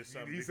 trying but to get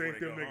something these before ain't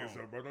they them go niggas, home?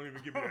 though, bro. Don't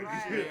even give me that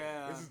Right. shit.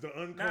 Yeah. This is the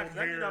Nah, uncombed 'cause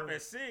I get hair. up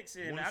at 6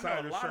 and one I side know of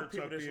a the lot of shirt's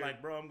people up that's here.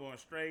 like, bro, I'm going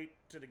straight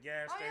to the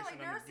gas Oh yeah, station.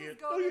 like I'm nurses gonna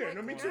get. go. Oh, to, yeah, like,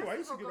 no, me nurses too. I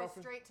used to will get go off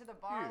in- straight to the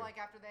bar, Yeah. like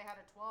after they had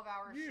a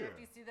 12-hour Yeah. shift.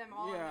 You see them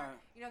all. Yeah.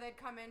 You know, they'd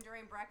come in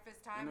during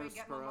breakfast time And and, their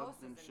get scrubs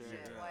mimosas and and shit,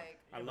 shit. yeah. Like,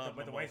 I love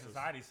but the way mimosas.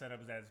 society's set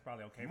up is that it's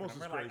probably okay. For them. Mimosas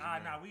We're like,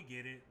 crazy, man. nah, we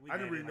get it. We I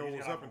didn't get really it. know Like, what you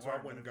was get up off until I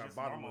work, went and but got it's just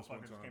normal bottomless one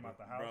motherfuckers just time, came out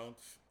the but- house. Bro,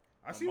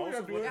 I see what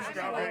y'all doing. With Yeah, the I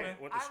strawberry, know.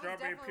 with I the was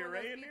strawberry definitely one of puree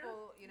those in there.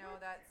 people, you know,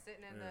 that's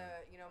sitting in the,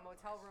 you know,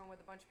 motel room with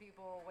a bunch of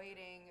people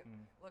waiting,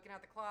 looking at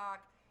the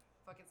clock,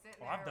 fucking sitting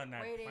Oh, there I've done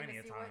that waiting plenty to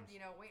of see times. what, you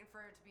know, waiting for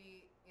it to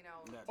be, you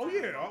know, That Oh time to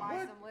yeah, go buy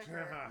what? some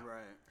liquor.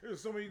 Right.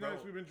 There's so many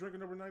nights Bro. we've been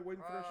drinking overnight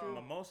waiting for that Bro.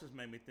 shit. Mimosas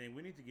made me think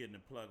we need to get in the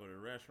plug with a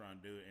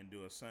restaurant, and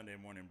do a Sunday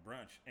morning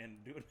brunch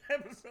and do an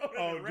episode.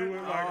 Oh, of the do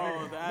it like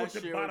Oh, nigga. that with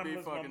the shit would be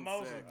bottomless fucking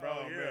mimosas, sick. bro.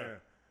 Oh yeah.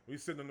 man, we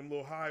sitting on them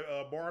little high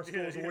bar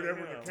stools Yeah, or whatever,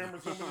 yeah. and the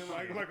camera's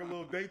zooming in like a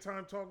little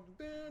daytime talk.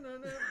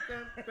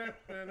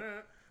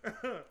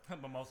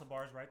 Mimosa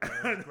bars right there.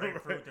 There's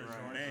grapefruit. There's Right.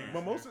 orange.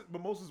 Man.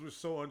 Mimosas were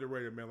so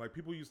underrated, man. Like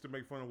people used to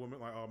make fun of women,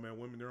 like, oh man,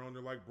 women they're on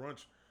there like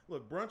brunch.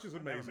 Look, brunch is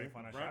Never amazing. make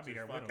fun of shit. Brunch I'll be is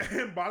there with fucking-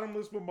 them. And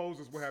bottomless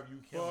mimosas will have you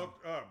Kill 'em.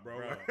 fucked up, bro.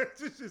 Bro. It's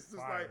just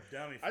Fire. like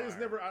Dummy I just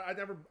fire.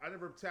 I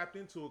never tapped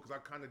into it because I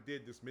kind of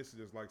did dismiss it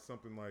as like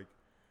something like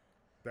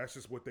that's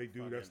just what they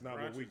do. That's Fucking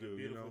not what brunch we is a do, you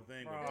beautiful know.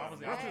 thing. Bro, with I was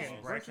brunch. Hey.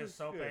 eating breakfast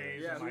Yeah. sopes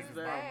Yeah, and like she's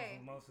there.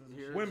 mimosas.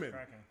 Here's- Women.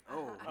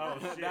 Oh, Oh,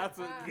 shit. that's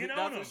what Get that's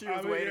on what them. she was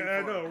I mean, waiting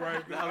yeah, for. I know,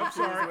 right? That's I'm what she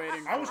was sorry.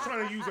 waiting I was for.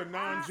 trying to use a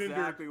non-gendered.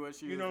 Exactly what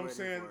she You know what I'm was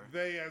saying? waiting for.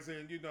 They, as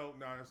in, you know,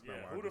 no, that's Yeah,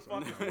 not who what the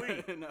fuck I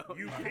is we? No,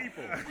 You no.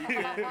 people. You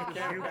can't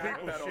You people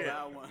backpedal shit.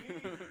 that one.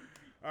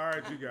 All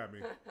right, you got me.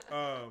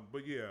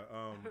 But yeah,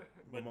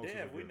 But mimosas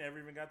Dev, are we good. never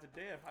even got to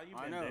Dev. How you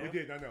I been, know. Dev? We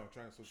did. I know.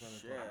 Trying to.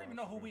 Shit. I don't even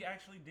know who we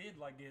actually did.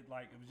 Like it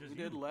was just We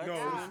you. did Lex No,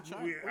 and it's,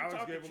 China. we, We Alex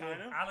talked to gave a little.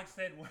 China. Alex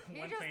said one He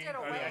thing. just did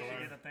a we wedding.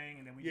 actually did a thing,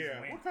 and then we Yeah, just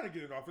we're went. kind of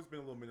getting it off. It's been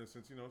a little minute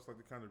since it's like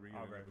the kind of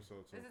reunion Alright.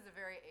 episode. So. This is a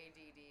very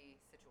ADD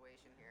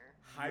situation here.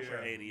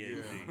 Hyper Yeah,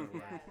 ADHD.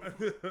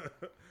 Yeah.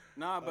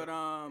 Nah, but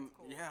It's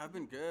cool. yeah, I've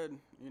been good.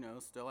 You know,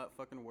 still at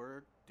fucking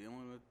work,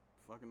 dealing with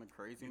fucking the You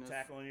craziness.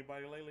 tackle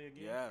anybody lately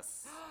again?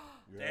 Yes.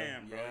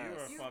 Damn, bro. Yes.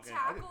 You're a You fucking.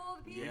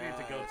 tackled people. You need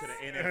to go to the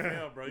Yes.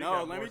 NFL, bro. You No,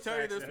 got let more me tell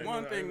you sacks this than-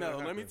 one thing though. that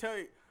Let me happened. tell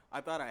you. I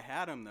thought I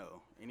had him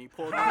though, and he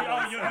pulled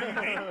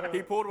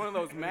He pulled one of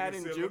those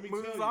Madden said, juke "Let me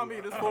moves tell on you."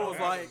 me. This fool was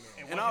like,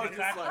 and I was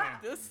wasn't just like,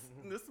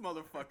 exactly this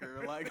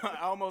motherfucker. Like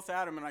I almost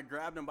had him, and I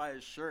grabbed him by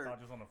his shirt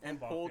Thought just on the and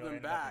football pulled field, him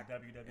ended up back, in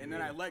WWE. and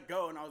then I let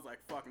go, and I was like,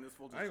 fuck, and this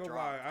fool I ain't just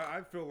gonna lie. dropped.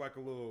 I feel like a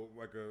little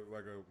like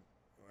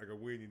a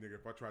weenie nigga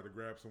if I tried to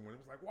grab someone. It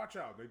was like, watch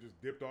out. They just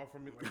dipped off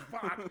from me like,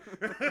 fuck.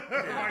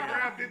 My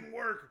grab didn't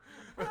work.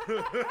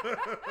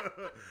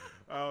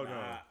 Oh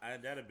no.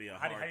 That'd be a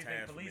How do hard you think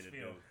task for me police to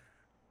feel? do.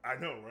 I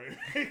know, right?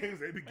 They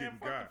be getting Man,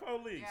 got. fuck the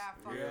police. Yeah,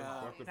 fuck Yeah. the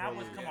Fuck the police. That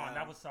was police. come on.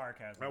 That was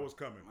sarcasm. That was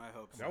coming. I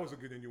hope so. That was a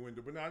good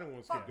innuendo, but no, I didn't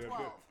want to skip Fuck that 12.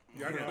 bit.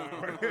 Yeah, I know.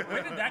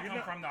 Where did that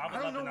come from? Though I would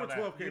I don't love to know know where that.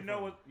 12 came You know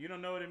from. what? You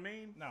don't know what it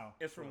means? No.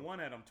 It's from 1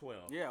 Adam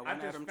 12. Yeah, I 1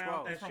 just Adam found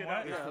 12. that It's from shit what?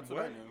 out. Yeah, from that's what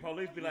I what? knew.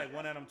 Police be like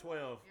 1 Adam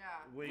 12. Yeah.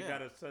 We Yeah.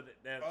 gotta so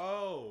that.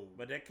 Oh.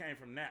 But that came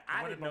from that.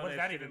 I What, didn't but know what does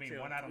that that shit even mean?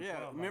 until 1 out of Yeah,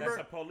 12. remember-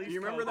 that's a police you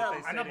remember code that?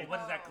 they I know, say but what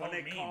does that when code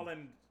they mean? call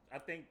in, I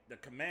think the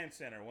command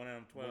center 1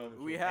 Adam 12.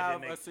 We and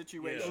have then a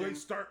situation. So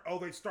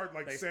they start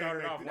like They saying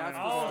started that off they- one That's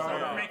Adam the 12. start. So Oh,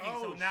 they're making,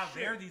 so now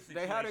they're these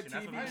They had a situations.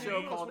 That's TV what show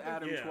means. called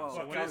Adam Yeah, 12. so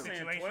What when kind they of saying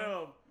situation?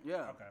 12,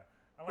 Yeah. Okay.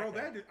 I Bro, like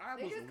that that. did, I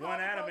They was just call 1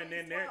 the Adam police and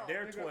then 12.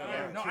 they're 12. No,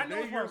 I know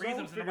Today for years reasons, old, but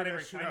figure nobody that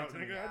ever shit explained out, it to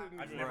me. nigga. I didn't I just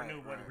even- never Right, knew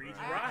what right, region.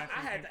 right. Bro, or I country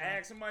had came to from.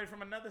 ask somebody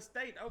from another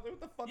state. I was like,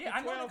 what the fuck Yeah, is I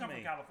know they 12 come from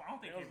mean? California. I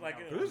don't think It was it's like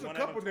from a- There's a 1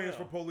 couple Adam names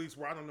for 12. police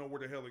where I don't know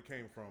where the hell it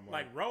came from.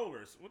 Like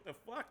rollers. What the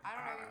fuck? I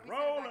don't know. We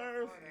rollers, said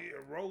it back in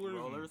yeah, rollers.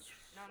 Rollers?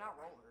 Florida. No, not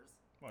rollers.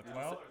 What,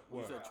 12? Who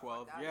What? said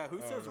 12? That Yeah, is-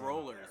 who says no.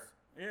 rollers?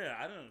 Yeah,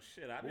 I don't.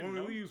 Shit, I didn't When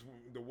know. we use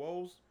the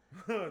woes.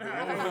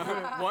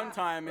 One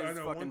time I is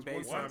know, fucking one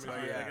basic, time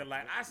but is yeah. Nigga,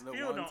 like I The still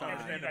one don't time.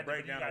 understand You the got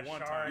breakdown of one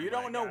shark. time. You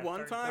don't Like, know got one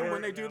certain time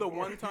when they words do now. the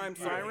one-time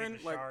Yeah, siren?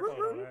 the Like, shark,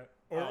 all that.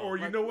 Or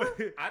you like- know what?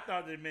 I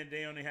thought it meant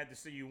they only had to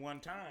see you one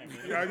time.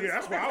 Yeah,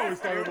 that's what I always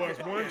thought it was.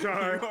 One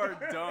time. you are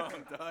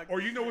dumb, dog. Or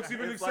you know what's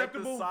even It's like the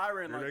acceptable?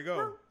 siren, Here like, they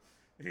go.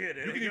 Yeah,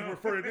 there You can you even go.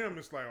 refer to them.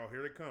 It's like, oh,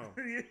 here they come.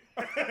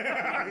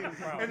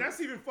 And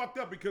that's even fucked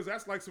up because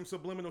that's like some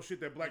subliminal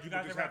shit that black Did you people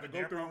guys just ever have to have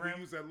go the through and DARE we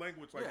program? use that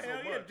language like Yeah. so Hell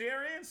yeah, much.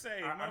 dare and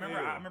save. I my remember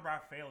man. I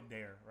failed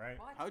DARE, right?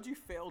 What? How'd you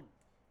fail?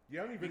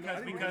 Yeah, I don't even Because know. I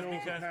didn't even know it was a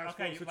okay,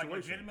 pass-fail like situation.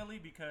 legitimately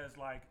because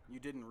like You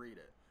didn't read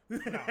it. let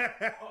me tell you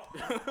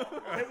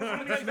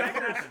what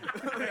happened. Let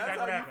me tell you That's what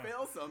how you happened.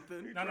 fail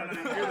something. No. Hit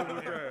him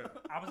with that.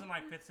 I was in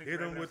like 5th, 6th Hit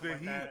grade. him or with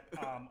something the like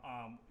that.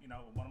 You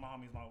know, one of my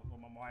homies, my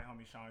white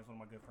homie Sean, is one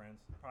of my good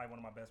friends, probably one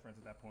of my best friends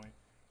at that point.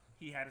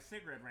 He had a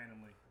cigarette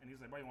randomly, and he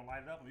was like, "Bro, you want to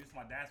light it up?" And we used to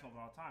my dad smoking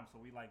all the time, so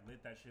we like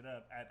lit that shit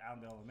up at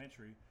Allendale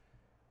Elementary.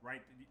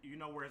 Right, you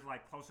know where it's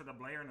like closer to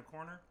Blair in the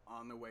corner.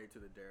 On the way to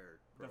the DARE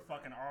The program.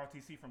 fucking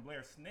ROTC from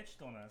Blair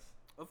snitched on us.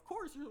 Of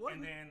course, you're like,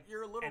 And then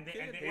you're a little and then,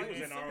 kid. and then,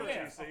 lighting was in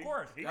cigarettes. ROTC. Yeah, of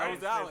course. He That was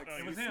snitched Alex. on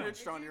It He was him.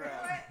 snitched on Did your you do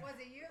ass. it? Was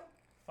it you?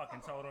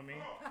 Fucking told on me.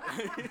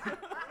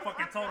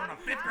 Fucking told on a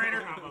 5th grader.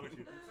 No, I'm with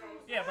you.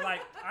 Yeah, but like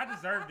I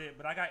deserved it,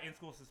 but I got in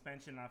school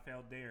suspension and I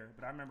failed DARE.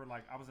 But I remember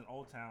like I was in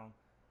Old Town,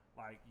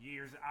 like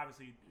years,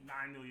 obviously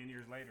 9 million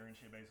years later and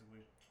shit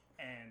basically,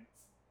 and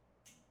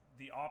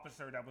the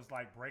officer that was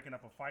like breaking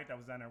up a fight that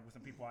was down there with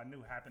some people I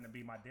knew happened to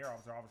be my DARE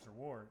officer, Officer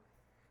Ward.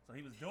 So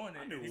he was doing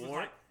it. I knew and he was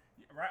Ward. like,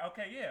 right,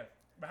 okay, yeah.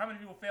 But how many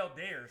people failed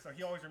DARE? So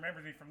he always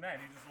remembers me from that.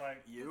 He's just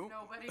like, You?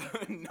 Nobody.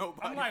 Nobody.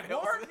 I'm like,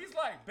 fails Ward? it. He's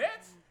like,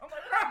 Betts? I'm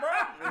like, what up, bro?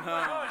 I'm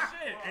like, oh,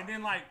 shit. And then,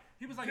 like,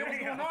 he was like, yo, what's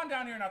going on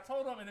down here? And I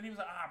told him, and then he was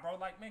like, bro,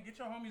 like, man, get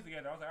your homies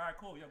together. I was like, all right,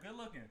 cool. Yo, good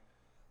looking.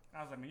 I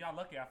was like, man, y'all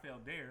lucky I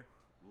failed DARE.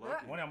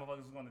 Lucky. One of them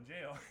motherfuckers was going to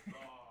jail.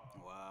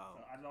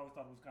 Wow. I just always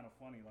thought it was kind of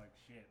funny, like,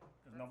 shit.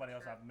 Because nobody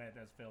else I've met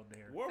that's failed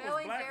DARE. Ward was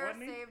Failing black, dare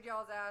wasn't he? saved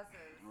y'all's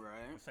asses.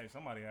 Right. Say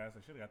somebody ass.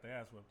 They should have got their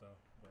ass whipped, though.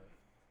 But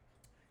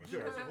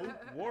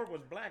Ward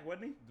was black,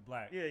 wasn't he? the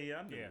black. Yeah,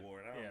 I knew Yeah,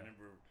 Ward. I don't yeah.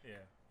 remember Yeah.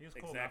 He was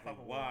cool. exactly I fuck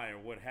with why or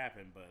what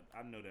happened, but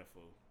I know that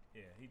fool. Ward.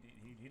 Yeah,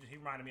 he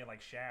reminded me of,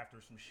 like, Shaft or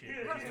some shit.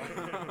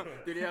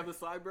 Did he have the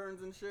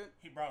sideburns and shit?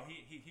 He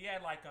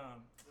had like all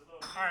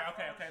right,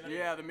 okay.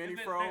 Yeah, the mini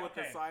fro with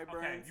the Okay,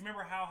 sideburns. you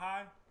remember How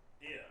High?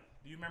 Yeah.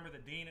 Do you remember the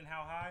Dean in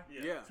How High?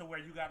 Yeah. So where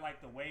you got like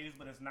the waves,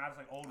 but it's not. It's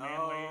like old man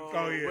Oh, waves.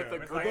 Oh, yeah. With the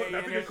It's gray like-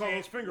 I think in they it. call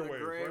those finger The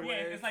waves, gray right? Yeah,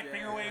 it's like waves,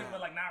 finger yeah. waves,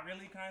 but like not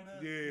really, kind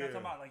of. You know what I'm Yeah.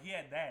 talking about? Like he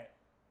had that.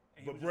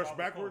 And he But was brush just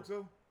always backwards,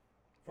 cool.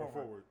 though? Or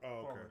forward? Oh,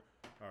 okay. Forward.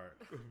 All right.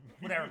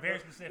 Whatever, very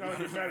specific. No, it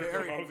doesn't matter.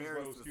 Very, I was just very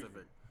like, excuse me.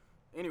 specific.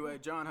 Anyway,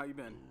 John, how you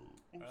been?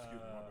 Ooh,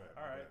 excuse me, my bad.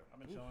 All my right, bad. I've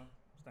been chilling,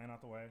 staying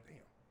out the way.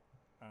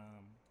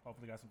 Damn.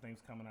 Hopefully got some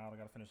things coming out. I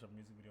got to finish up a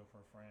music video for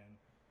a friend.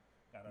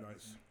 Got to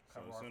Nice. So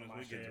as soon as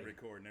we get to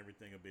recording,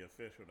 everything will be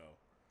official, though.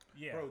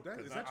 Yeah, Bro, is that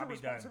I'll your be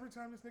response done. every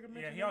time this nigga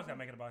mentions Yeah, he always got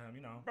to make it about him,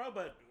 you know. Bro,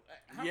 but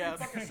how Yes.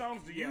 many fucking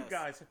songs do you Yes.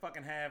 guys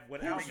fucking have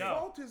without Whose we me? go.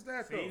 fault is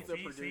that, though? He's the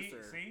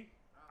producer. See?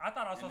 I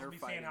thought I was And supposed to they're be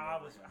saying fighting how I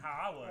over was. him. How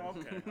I was.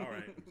 Okay, all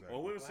right.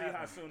 Well, we'll see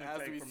how soon it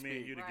As we takes for me and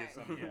speak. you to get Right.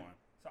 something going.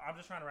 So I'm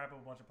just trying to wrap up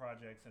a bunch of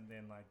projects and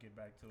then like get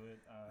back to it.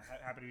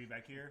 Happy to be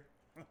back here.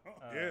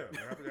 Yeah,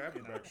 happy to have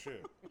you back.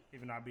 Shit.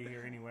 Even though I'd be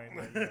here anyway.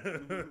 But,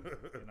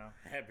 you know.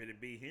 Happy to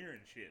be here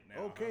and shit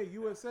now. Okay,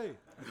 USA.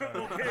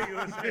 Okay, you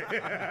was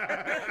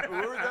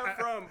Where was that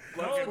from? Oh,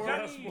 Bloodsport?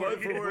 Johnny.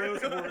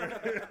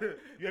 Bloodsport.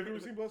 You have ever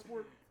seen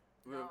Bloodsport?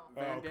 No.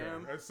 Van okay.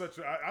 Damme. That's such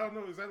a. I don't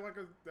know. Is that like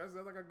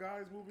a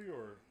guy's movie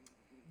or?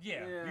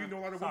 Yeah. Yeah. Do you know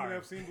a lot of women that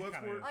have seen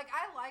Bloodsport? Like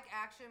I like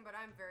action, but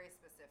I'm very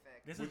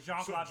specific. This With is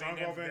Jean-Claude Van Jean-Claude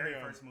Damme's Van very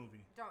Damme. first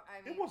movie. I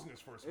It mean, wasn't his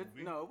first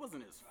movie. No, it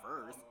wasn't his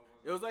first.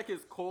 It was like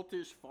his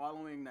cultish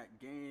following that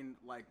gained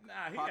like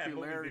Nah, he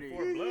popularity. had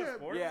movies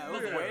before Bloodsport. Yeah, it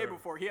was Yeah. way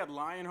before. He had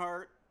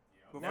Lionheart.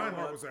 Before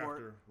Lionheart was Bloodsport.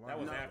 after. That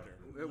was No. after.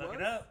 It Look was?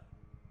 it up.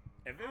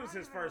 If it was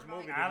his I don't first know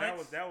movie, about then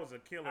Alex? that was a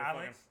killer.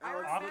 Alex?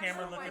 fucking- I Off remember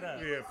camera, look when it up.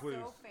 he Yeah, was please.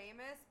 so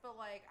famous, but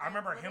like I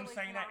remember him literally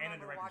saying that cannot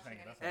and the remember director watching saying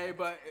it. That's anything.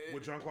 Hey, but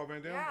With Jean-Claude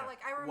Van Damme. Yeah, like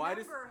I remember Why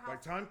does- how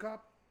Like Time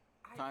Cop.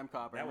 Time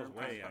Cop. I That was remember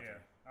way Time Cop. after. Yeah.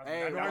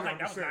 Hey, that No, was I'm like,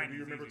 that just was saying. Do 90s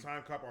you remember easy.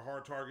 Time Cop or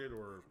Hard Target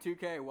or?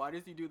 2K. Why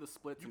does he do the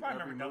splits You in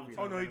probably every remember movie?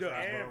 Double Oh no, he does.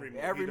 Every bro. movie.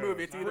 Every He movie,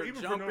 does. it's either Even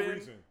for no jumping,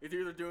 reason. it's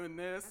either doing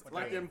this. What's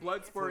Like that? in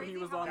Bloodsport, he crazy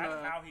was how on That's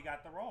the how he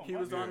got the role. he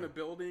was Yeah. on the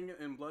building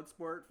in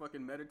Bloodsport,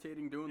 fucking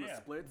meditating, doing the Yeah.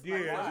 splits. Yeah,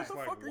 Like, it's what just the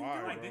like, fuck are you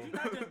why, doing?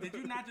 Like, did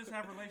you not just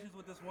have relations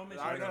with this woman?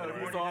 She I was know. in the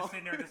He's morning all, just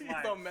sitting there, just he's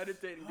like, all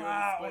meditating, doing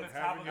ah, the on the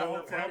splits. top of the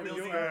whole Having your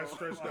building. ass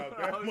stretched out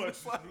I that was much just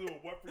is like- a little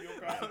what for your I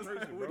was like,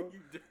 concentration, what bro. are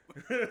you doing?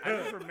 I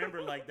just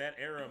remember like that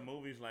era of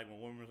movies, like when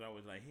women was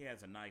always like, he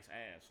has a nice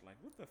ass. Like,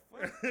 what the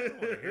fuck? I don't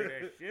want to hear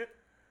that shit.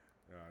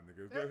 Nah,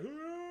 nigga.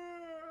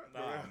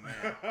 Nah,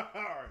 man. All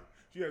right.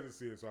 She hasn't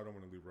seen it, so I don't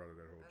want to leave her out of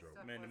that whole joke.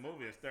 Man, the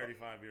movie is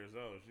 35 years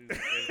old.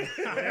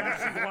 Whenever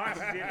she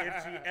watches it,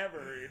 if she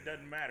ever, it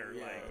doesn't matter.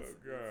 Yeah. Like, Oh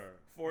God.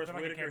 Forrest I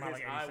feel like it Whitaker, came out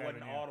his like eye 87,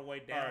 wasn't yeah. all the way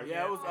down. Alright.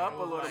 Yeah, it was yet. up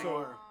a little So,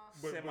 more.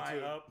 Semi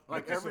up.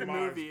 Like to every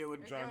surmise, movie, it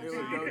would John, it you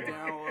would said go you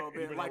down a little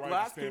bit. been Like alright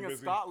Last to King stand of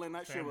busy. Scotland,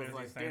 that Stand shit was busy,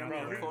 like stand damn up. Bro,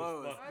 near he was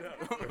closed.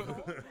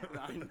 fucked up.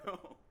 I know.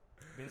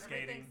 Been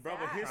skating. Bro,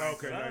 but his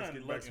Okay, nice. son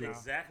Get back looks to it.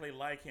 exactly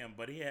like him,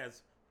 but he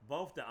has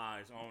both the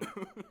eyes on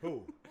him.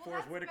 Who?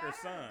 Forrest Whitaker's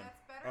son. That's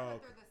better Oh, that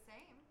okay. they're the same.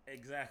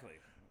 Exactly.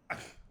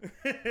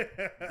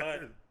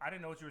 But I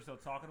didn't know what you were still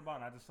talking about,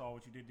 and I just saw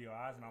what you did to your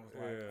eyes, and I was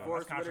like, Yeah. oh, that's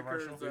Forrest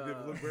controversial. Whitaker's, It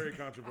did look very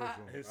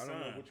controversial. His I don't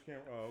know son. which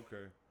camera. Oh,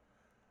 okay.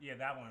 Yeah,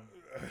 that one.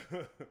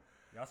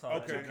 Y'all saw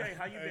Okay. that. okay,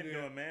 how you been And then,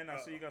 doing, man? I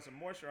see you got some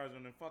moisturizer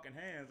on them fucking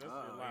hands. That's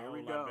a here whole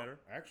we lot go. better.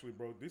 Actually,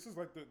 bro, this is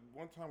like the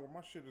one time where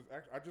my shit is.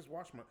 I just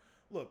watched my.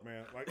 Look,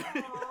 man, like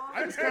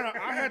I just kind of.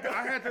 I had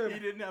to. He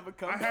didn't have a I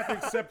comeback. had to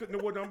accept it. No,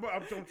 what I'm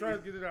trying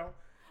to get it out.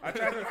 I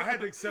had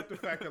to accept the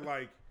fact that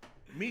like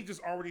me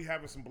just already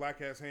having some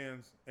black ass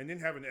hands and then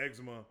having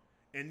eczema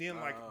and then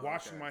like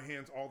washing okay. my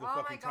hands all the Oh my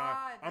fucking time.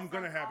 God, I'm that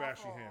gonna sounds have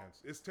ashy awful.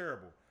 hands. It's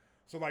terrible.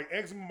 So like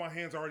eczema, my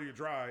hands already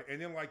dry,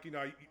 and then like you know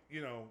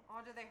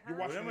Oh, do they you're hurt?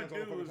 washing Them your hands all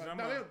the fucking dudes, time. I'm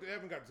No, a- they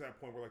haven't got to that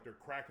point where like they're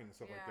cracking and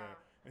stuff like Yeah. that.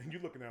 And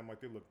you're looking at them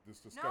like they look this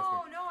disgusting.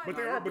 No, I but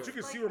they mean, are. But you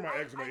can like, see where my I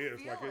eczema is.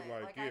 feel Like it,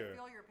 like I yeah.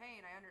 feel your pain.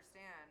 I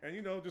understand. And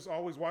you know, just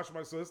always washing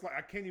myself. It's like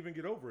I can't even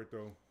get over it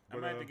though. I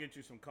But, might have to get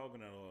you some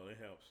coconut oil. It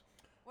helps.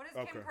 What does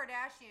Okay. Kim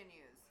Kardashian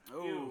use?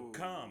 You Ooh.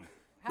 come.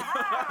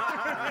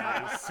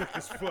 sick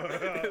as fuck.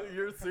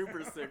 You're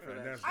super sick for And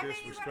that. that's I mean,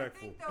 you gotta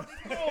disrespectful. think though,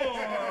 because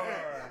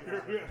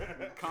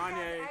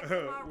Kanye,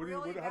 eczema What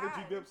really how did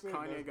bad. you dip say?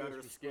 Kanye That's got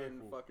her skin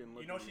disrespectful. fucking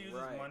looking You know she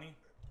uses right. money.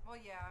 Well,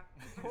 yeah.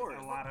 Of course.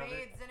 A lot of it.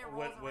 Bathes and it With,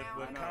 rolls with, around.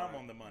 with I know. calm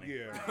on the money.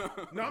 Yeah.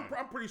 Right. No,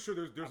 I'm pretty sure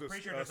there's I'm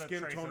pretty sure a there's a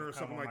skin trace toner or of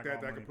something Come like On, that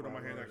Like that I All can put on my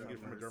Money hand. I can get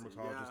from a Mercy.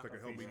 dermatologist Yeah. that can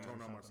help me Yeah. tone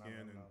out my Something, I skin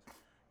don't and know.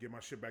 get my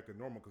shit back to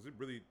normal because it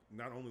really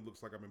not only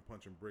looks like I've been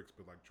punching bricks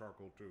but like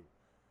charcoal too.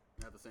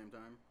 At the same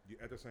time.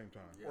 At the same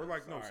time, Yeah, or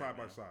like no sorry, side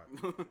by man. side.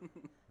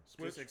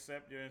 Just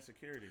accept your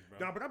insecurities, bro.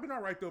 Nah, but I've been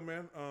all right though,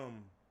 man.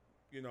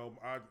 You know,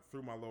 I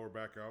threw my lower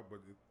back out, but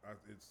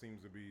it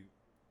seems to be.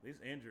 These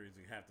injuries,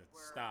 you have to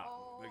We're stop.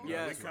 old. Like,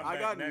 Yes, we come I back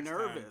got next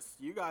nervous.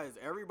 You guys,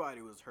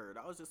 everybody was hurt.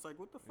 I was just like,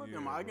 what the fuck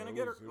am Yeah, I bro, gonna it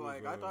get? was- it was,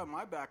 Like, I thought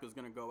my back was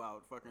gonna go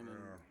out fucking in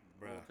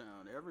bruh. Old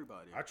Town.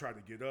 Everybody. I tried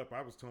to get up. I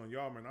was telling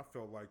y'all, man, I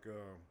felt like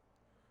a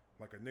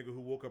nigga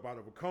who woke up out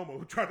of a coma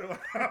who tried to like,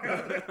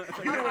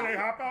 you know when they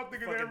hop out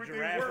thinking Fucking everything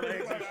giraffe works.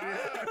 legs and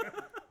Like,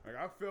 like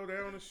I fell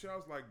down and shit. I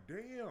was like,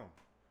 damn.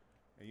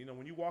 And you know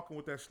when you walking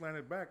with that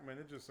slanted back, man,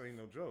 it just ain't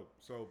no joke.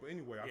 So, but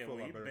anyway, I Yeah, feel a when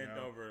lot you better bent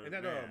now. over, and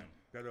that man.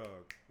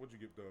 what'd you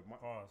get the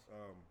Pause.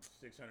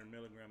 600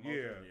 milligram.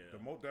 yeah,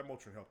 Motrin, that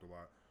Motrin helped a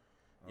lot.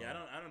 Yeah,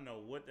 I don't know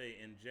what they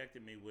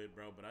injected me with,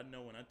 bro, but I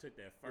know when I took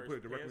that They first put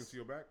it directly piss into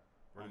your back.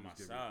 Or on they my just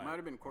give side. Might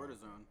have been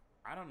cortisone.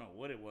 I don't know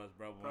what it was,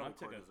 bro, but when I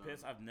took Probably a cortisone.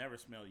 piss, I've never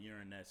smelled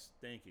urine that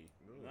stinky.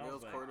 Really? I It was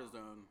was like,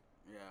 cortisone.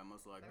 Yeah,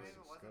 most likely. Maybe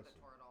it wasn't the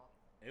disgusting. Toradol.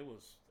 it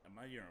was,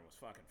 my urine was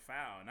fucking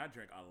foul, and I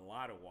drank a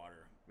lot of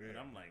water. And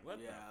Yeah. I'm like,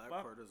 what Yeah, the that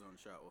fuck? cortisone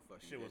shot will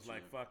fucking Shit get was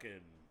like you.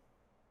 fucking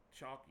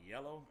chalk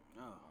yellow.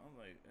 Oh. I was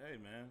like, hey,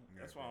 man,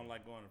 Yeah, that's why I don't bro.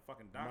 like going to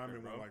fucking Remind doctor,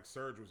 me bro. when like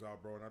Surge was out,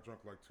 bro, and I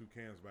drank like 2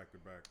 cans back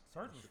to back.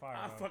 Surge was fire.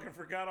 I though. fucking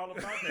forgot all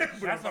about that.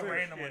 shit. That's a I'm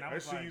saying, random one. shit. I That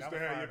was shit like, used that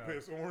to was have fire, your though.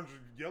 piss orange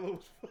and yellow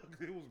as fuck.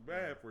 It was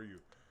bad for you.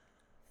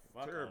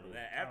 Fuck all Terrible. of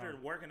that. After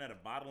working at a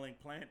bottling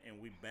plant and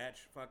we batch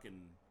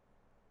fucking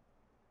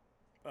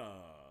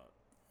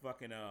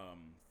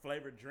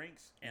flavored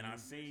drinks and I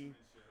see,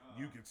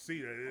 You can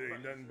see that it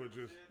ain't nothing but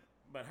just.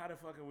 but how the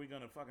fuck are we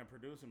gonna fucking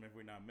produce them if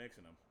we're not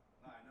mixing them?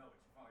 I know, but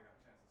you finally got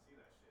a chance to see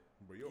that shit.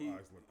 But your He-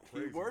 eyes look he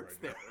crazy. works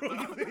right there.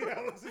 now.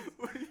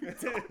 What are you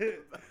talking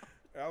about?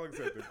 Alex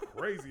had the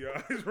crazy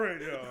eyes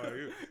right now,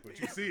 but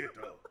you see it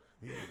though.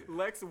 Yeah.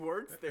 Lex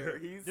works there.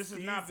 This is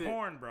not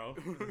porn, bro.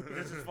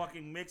 This is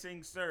fucking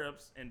mixing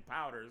syrups and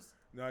powders.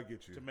 No, I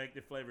get you. To make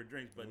the flavored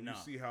drinks, but when no. You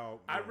see how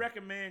I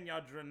recommend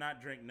y'all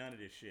not drink none of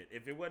this shit.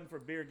 If it wasn't for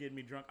beer getting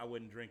me drunk, I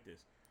wouldn't drink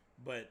this.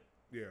 But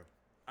yeah,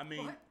 I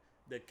mean,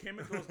 the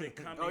chemicals that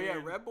come oh in. yeah,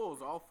 Red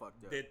Bull's all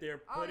fucked up. That they're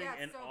putting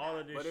in all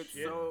of this but it's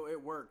shit.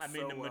 it works. I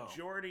mean, so the well.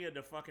 majority of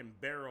the fucking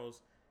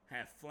barrels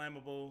have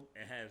flammable.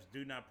 It has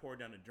do not pour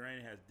down the drain.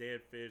 It has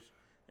dead fish.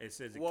 It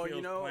says it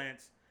kills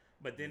plants.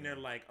 But then they're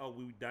like, oh,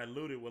 we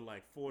dilute it with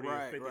like 40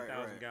 or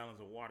 50,000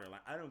 gallons of water. Like,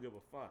 I don't give a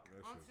fuck.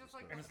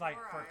 And it's like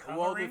for coloring.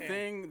 Well, the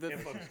thing,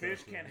 if a fish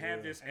can't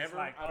have this ever,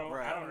 like, I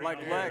don't like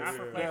really Lex,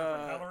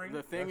 care.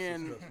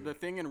 the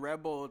thing in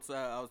Red Bull, it's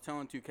I was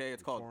telling 2K,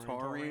 it's called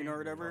taurine or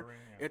whatever.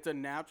 It's a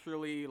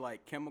naturally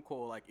like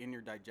chemical like in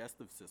your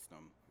digestive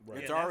system.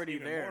 Right. It's already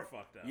there.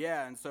 More fucked up.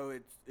 Yeah, and so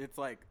it's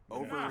like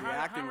overreacting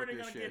how with are they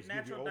this gonna shit. Get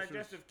natural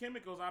digestive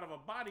chemicals out of a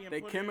body and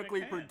they put chemically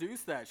it in a can?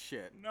 produce that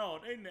shit. No,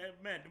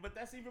 man, but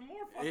that's even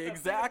more fucked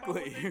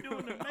exactly. up.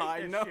 Exactly.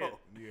 I know. Shit.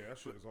 Yeah, that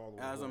shit is all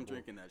over. As I'm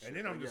drinking that shit. And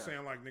then I'm just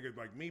saying, like, nigga,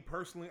 like me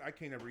personally, I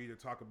can't ever eat a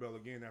Taco Bell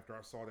again after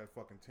I saw that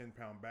fucking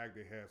 10-pound bag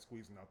they had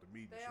squeezing out the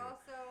meat and shit.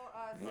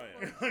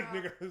 They also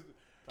nigga.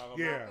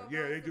 Yeah,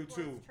 they do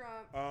too.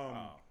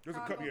 Trump. There's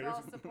Taco a couple.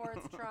 Bell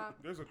supports Trump.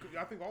 There's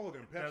I think all of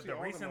them. Pepsi. The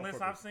recent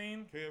list I've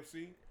seen.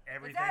 KFC.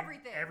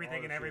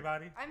 Everything and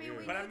everybody. I mean,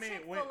 we knew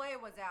Chick-fil-A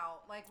was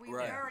out. Like we've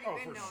already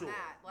been known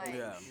that. Like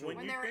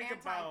when they're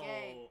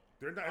anti-gay.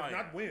 They're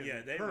not win.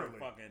 Yeah, they were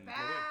fucking.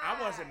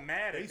 I wasn't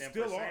mad at them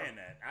for saying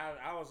that.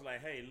 I was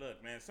like, hey,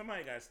 look, man,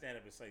 somebody got to stand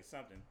up and say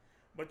something.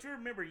 But you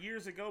remember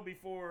years ago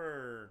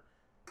before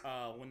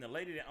when the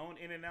lady that owned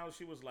In-N-Out,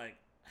 she was like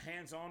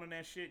hands-on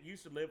that shit,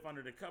 used to live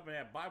under the cup and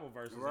have Bible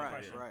verses.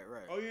 Right.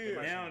 Oh,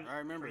 yeah. Now, I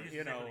remember.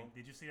 You know.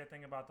 Did you see that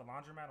thing about the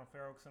laundromat on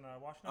Fair Oaks in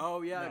Washington?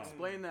 Oh, yeah. No.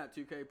 Explain that,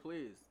 2K,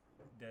 please.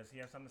 Does he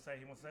have something to say?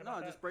 He wants to say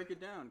about that? just break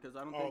it down because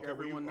I don't think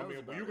everyone knows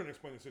about you're going to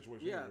explain the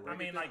situation. Yeah. Anyway, right? I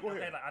mean, like,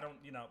 okay, like, I don't,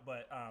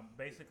 but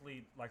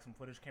basically, like, some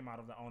footage came out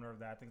of the owner of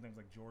that. I think his name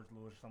was, like, George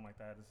Lewis or something like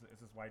that. It's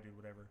this white dude,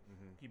 whatever.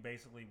 Mm-hmm. He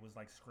basically was,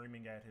 like,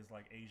 screaming at his,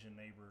 like, Asian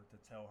neighbor to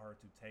tell her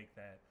to take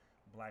that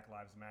Black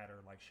Lives Matter,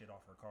 like, shit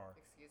off her car.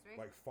 Excuse me?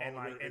 Like,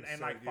 followed her.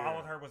 And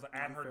followed her, was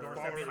at her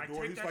doorstep, being like,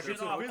 take that shit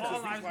it's off. Offensive.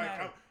 All lives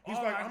matter. He's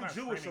like, I'm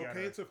Jewish,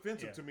 okay? It's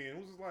offensive to me. And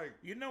it was just like,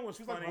 you know what's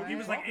funny? He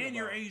was like, and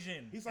you're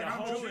Asian. He's like, the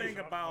whole thing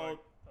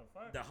about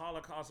the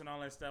Holocaust and all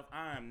that stuff,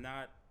 I am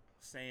not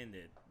saying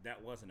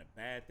that wasn't a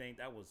bad thing.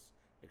 That was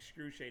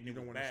excruciating. You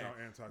don't want to sound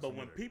anti-Semitic. But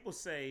when people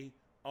say,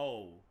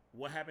 oh,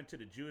 what happened to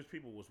the Jewish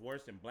people was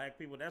worse than black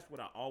people, that's what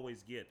I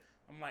always get.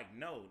 I'm like,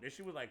 no.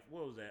 She was like,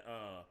 what was that?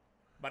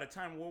 By the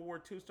time World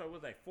War II started, it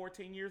was like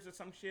 14 years or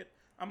some shit.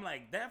 I'm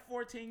like, that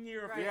 14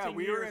 year or 15 years. Yeah,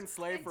 we were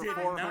enslaved for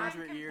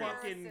 400 years.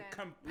 Fucking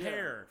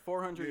compare.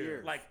 400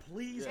 years. Like,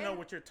 please know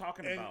what you're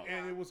talking about.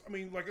 And it was, I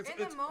mean, like, it's in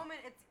the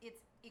moment,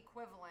 it's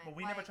equivalent. But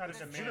we never try to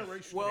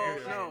diminish. Well,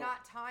 no.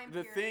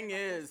 The thing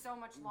is,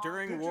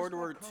 during World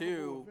War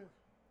II,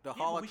 the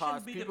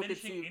Holocaust, we shouldn't be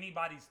diminishing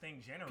anybody's thing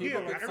generally.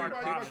 People could start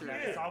pictures.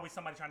 It's always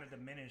somebody trying to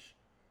diminish.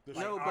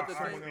 No, but the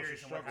thing,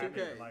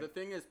 the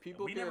thing is,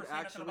 people could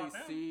actually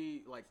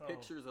see like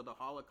pictures of the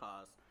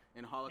Holocaust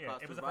and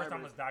Holocaust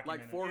survivors.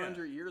 Like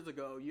 400 years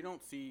ago, you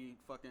don't see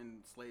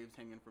fucking slaves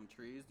hanging from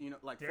trees. You know,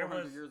 like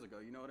 400 years ago.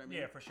 You know what I mean?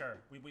 Yeah, for sure.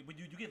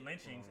 You get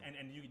lynchings, and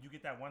you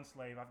get that one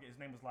slave. His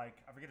name was like,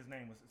 I forget his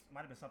name. It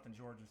might have been something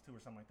George's too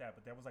or something like that.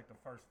 But that was like the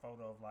first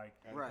photo of like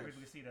people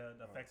could see the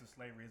effects of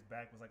slavery. His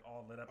back was like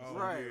all lit up.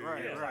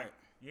 Right.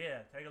 Yeah,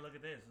 take a look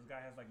at this. This guy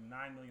has like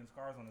 9 million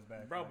scars on his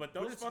back. Bro, but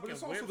those fucking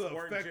whips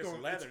weren't just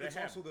leather. It's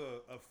also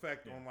the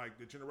effect on like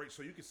the generation.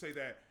 So you could say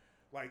that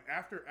like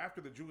after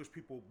the Jewish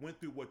people went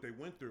through what they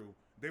went through,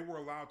 they were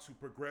allowed to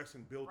progress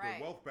and build their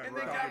wealth back. And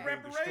they got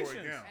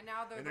reparations. And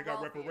now they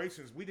got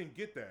reparations. We didn't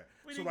get that.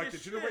 So like the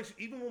generation,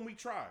 even when we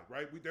tried,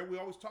 right? We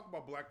always talk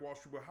about Black Wall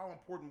Street, but how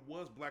important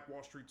was Black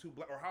Wall Street to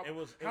Black, or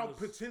how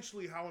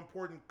potentially how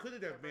important could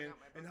it have been,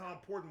 and how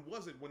important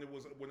was it when it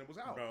was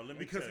out? Bro, let me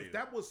because tell if you.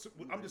 that was,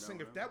 I'm just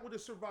saying, if that would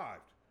have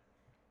survived,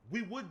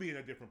 we would be in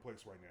a different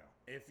place right now.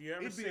 If you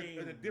ever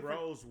seen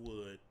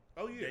Rosewood,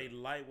 they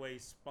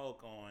lightweight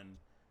spoke on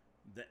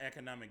the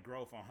economic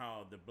growth on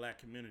how the black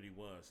community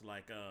was.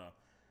 Like,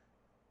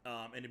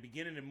 in the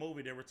beginning of the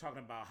movie, they were talking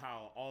about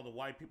how all the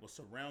white people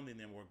surrounding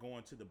them were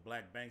going to the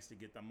black banks to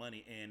get the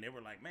money, and they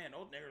were like, "Man,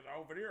 those niggas are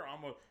over there.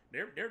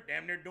 They're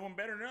damn near doing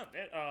better than us."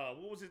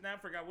 What was his name? I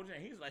forgot what his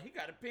name. He's like, he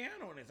got a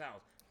piano in his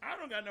house. I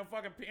don't got no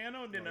fucking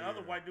piano. And then the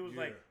other white dude was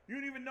like, "You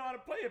don't even know how to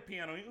play a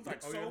piano." He was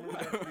like, "So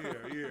what?"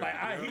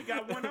 Like, he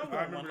got one over.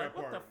 I remember that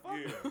like, part. What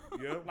the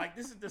fuck? Yeah. Like,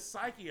 this is the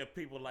psyche of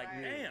people. Like,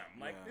 damn.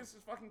 Like, this is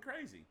fucking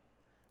crazy.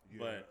 Yeah.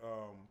 But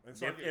and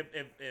so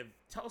if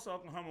Tulsa,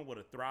 Oklahoma would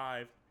have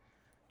thrived,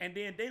 and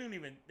then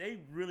they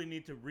really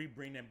need to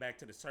bring them back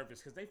to the surface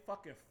because they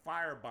fucking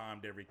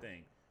firebombed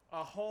everything,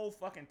 a whole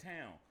fucking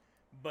town.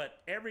 But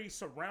every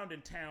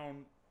surrounding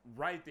town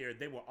right there,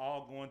 they were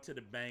all going to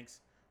the banks.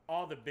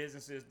 all the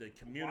businesses, the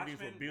communities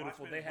were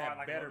beautiful. They had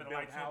better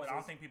built houses. But I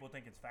don't think people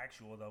think it's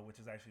factual though, which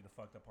is actually the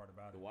fucked up part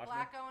about it. The Watchmen?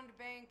 Black-owned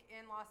bank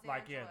in Los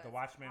Angeles. The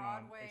Watchmen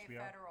on Broadway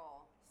HBO. Federal.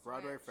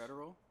 Broadway Switch.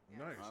 Federal.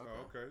 Yeah. Nice.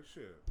 Oh, okay.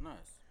 Shit.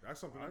 Nice. That's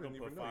something I I'm didn't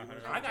gonna even know.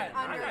 put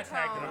I got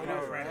tagged in a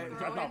post randomly.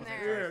 Throw in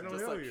there. Yeah, no,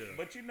 Just hell like- yeah.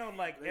 But you know,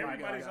 like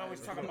everybody's always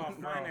talking about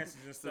finances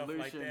and stuff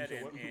like that,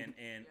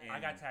 and I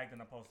got tagged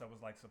in a post that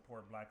was like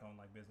support black-owned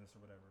like business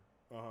or whatever.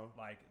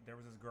 Like there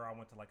was this girl I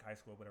went to like high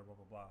school, whatever, blah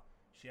blah blah.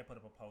 She had put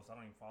up a post. I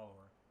don't even follow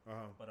her.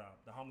 But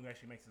the homie who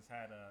actually makes this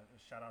hat,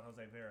 shout out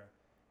Jose Vera.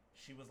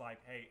 She was like,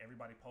 "Hey,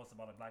 everybody posts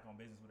about a black-owned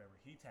business, whatever."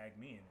 He tagged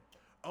me in it.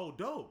 Oh,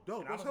 dope.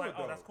 And I was like,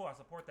 "Oh, that's cool. I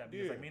support that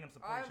because like me and him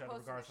support each other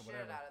regardless of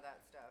whatever." Out of that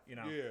stuff. You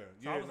know. Yeah.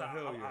 So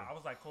Yeah. I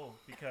was like, cool,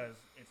 because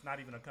it's not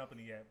even a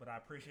company yet, but I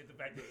appreciate the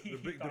fact that The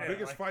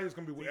biggest fight is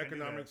gonna be with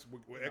economics, for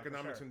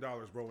sure. and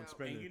dollars, bro, and Dope.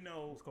 spending. And you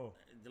know, It's cool.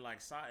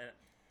 like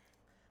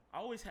I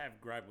always have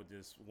gripe with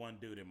this one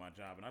dude in my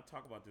job, and I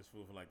talk about this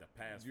fool for like the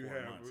past 4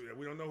 months.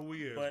 We don't know who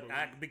he is, But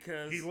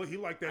because he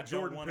like I that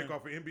don't Jordan wanna- pick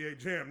off an NBA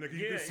Jam, nigga.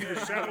 You Yeah, can see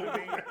the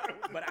shadow.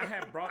 But I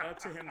had brought up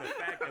to him the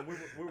fact that we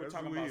were That's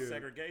talking who he about is.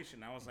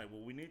 segregation. I was like,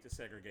 well, we need to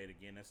segregate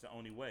again. That's the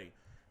only way.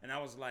 And I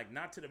was like,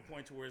 not to the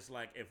point to where it's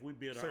like, if we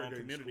build our own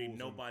Segregating community, schools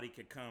nobody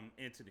could come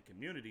into the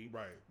community.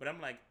 Right. But I'm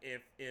like,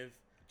 if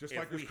Just if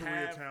like we there's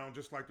have Koreatown,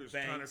 just like there's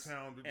banks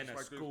Chinatown, and just a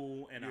like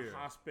school and a yeah.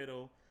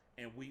 hospital,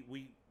 and we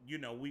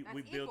That's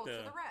built equal a to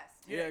the rest.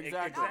 Yeah,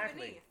 exactly. Not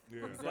beneath.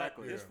 Yeah.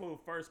 Exactly. But this fool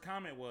first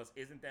comment was,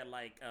 "Isn't that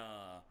like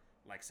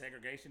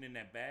segregation? Isn't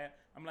that bad?"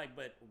 I'm like,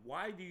 but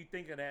why do you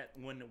think of that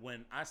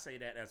when I say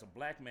that as a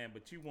black man,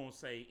 but you won't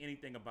say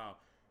anything about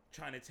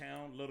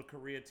Chinatown, Little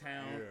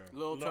Koreatown, Yeah.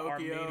 Little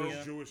Tokyo.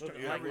 Armenia, Jewish like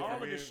everything.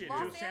 all of this shit.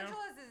 Los Jewish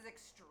Angeles is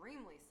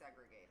extremely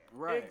segregated.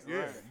 Right. Yeah,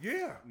 Right.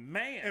 yeah.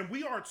 Man, And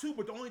we are too,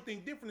 but the only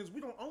thing different is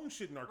we don't own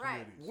shit in our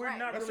Right. communities. we're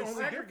not That's the really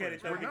only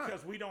segregated difference. though We're not.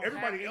 because we don't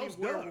Everybody have else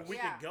anywhere does. where we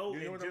Yeah. could go You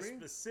know and what I just mean?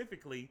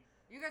 specifically.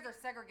 You guys are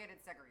segregated.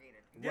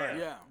 Yeah.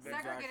 Yeah.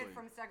 Segregated Exactly.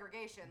 from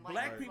segregation. Like,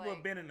 Black it's people like,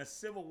 have been in a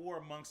civil war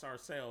amongst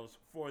ourselves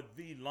for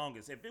the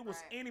longest. If it was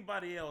Right.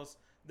 anybody else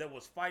that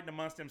was fighting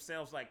amongst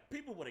themselves, like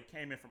people would have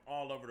came in from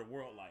all over the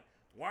world. Like,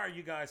 why are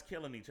you guys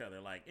killing each other?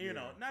 Like, you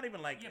know, not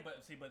even like. Yeah,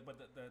 but see, but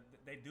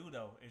they do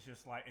though. It's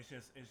just like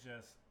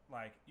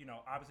like, you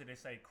know, obviously they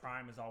say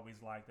crime is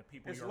always like the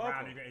people It's you're local.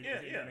 around.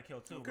 You're gonna kill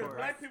too. Because but-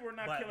 black people are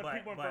not killing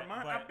people in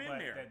Vermont. I've been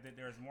there.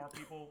 There's more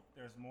people.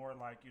 There's more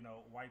like, you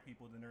know, white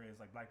people than there is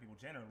like black people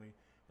generally.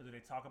 But do they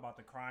talk about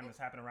the crime that's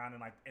happening around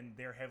in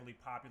their heavily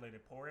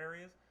populated poor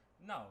areas?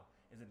 No.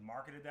 Is it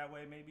marketed that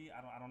way? Maybe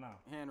I don't know.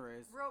 Hand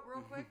raised. real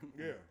quick.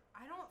 Yeah.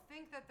 I don't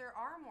think that there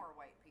are more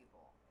white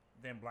people.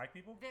 Than black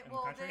people That, in the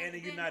well, country. than, In the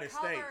than United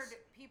colored States.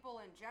 people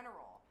in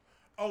general.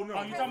 Oh no.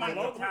 Oh, you talking about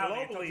Globally,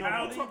 totality? no, I'm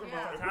Totality? talking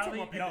about- Totality? we're talking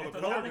about No, people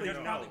totality, globally, because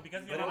no. probably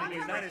because But you in know, the I'm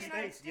talking United about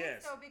States,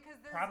 yes. though, because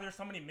there's probably there's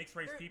so many mixed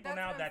race people that's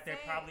now what that I'm they're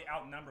saying. probably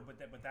outnumbered, but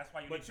that's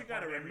why you But need you to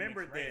gotta support every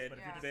remember mixed race. that- But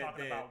if you're just that-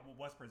 talking that- about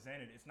what's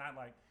presented, it's not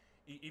like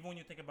even when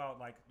you think about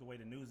like the way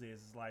the news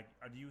is like,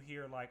 do you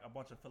hear like a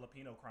bunch of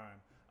Filipino crime,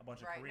 a bunch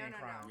of Right. Korean No.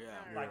 crime?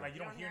 Yeah. Like you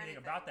don't hear anything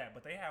about that,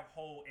 but they have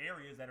whole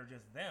areas that are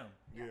just them,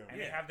 Yeah.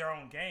 and they have their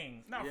own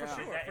gangs. No, Yeah.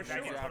 for sure, That- for is that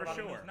sure, gets for talked about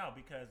in the sure. news? No,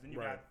 because then you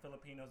Right. got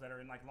Filipinos that are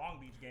in like Long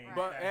Beach gangs.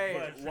 But, that hey,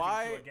 restrict you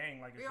why- to a gang,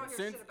 like We it's don't just-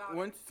 hear Since shit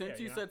about since Yeah,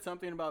 you you know? said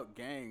something about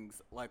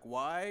gangs, like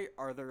why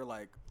are there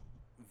like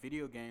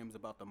video games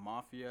about the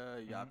mafia,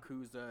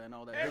 yakuza, and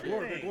all that?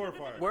 Everything. shit? They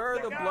glorify it. Where are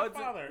The the Bloods?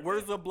 Godfather.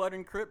 Where's the Blood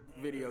and Crip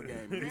video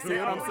game? You see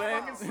Yeah, what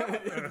I'm saying?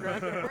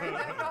 Grand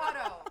Theft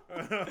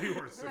Auto. You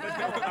were sick.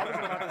 I was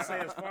about to say,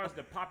 as far as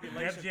the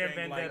population Def Jam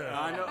thing, like, Vendetta.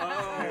 I know.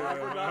 Oh, I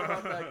forgot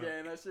about that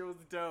game. That shit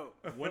was dope.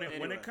 when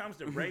Anyway. it comes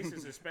to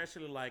races,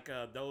 especially like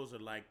those are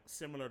like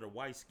similar to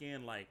white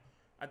skin, like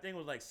I think it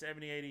was like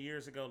 70, 80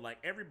 years ago, like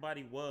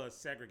everybody was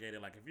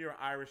segregated. Like if you're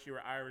Irish,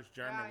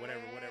 German,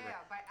 whatever.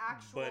 By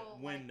actual But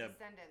when the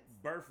descendants.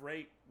 birth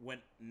rate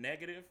went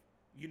negative,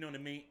 you know what I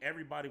mean?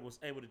 Everybody was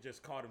able to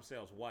just call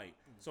themselves white.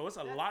 So it's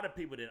a lot of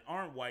people that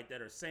aren't white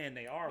that are saying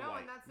they are No, white.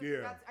 and that's,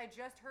 Yeah. that's I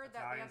just heard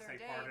that Italians the other take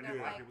day. part in That it.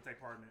 Black like people take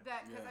part in it.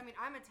 that because Yeah. I mean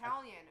I'm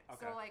Italian,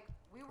 Okay. so like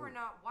we were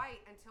not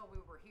white until we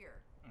were here.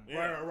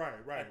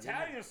 Right.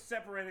 Italians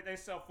separated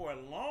themselves for a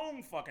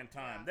long fucking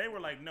time. Yeah. They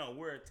were like, no,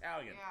 we're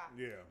Italian.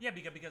 Yeah. Yeah. Yeah,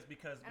 because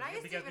And I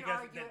used to because even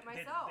because argue it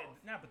myself.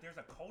 No, but there's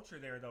a culture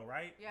there though,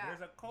 right? Yeah. There's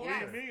a What culture.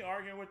 do you mean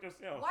arguing with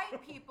yourself?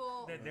 White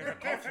people, There's a there's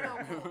culture.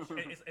 no culture.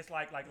 It's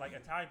like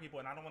Italian people,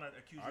 and I don't want to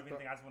accuse you of I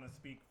anything. I just want to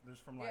speak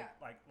just from like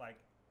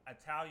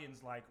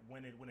Italians. Like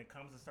when it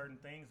comes to certain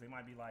things, they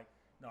might be like,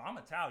 no, I'm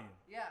Italian.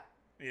 Yeah.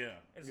 Yeah.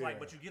 It's Yeah. like,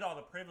 but you get all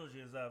the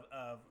privileges of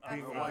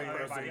People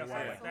everybody else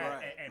white. like that,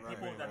 Right, and right,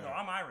 people that right. no,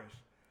 I'm Irish.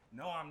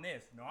 No, I'm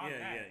this. No, I'm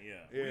that.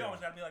 Yeah. We Yeah. always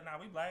gotta be like, nah,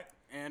 we black.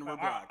 And we're Our-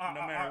 black.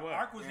 No matter what.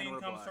 Our And cuisine we're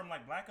comes black. from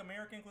like Black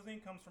American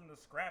cuisine comes from the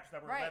scraps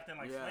that were Right. left in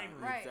like Yeah,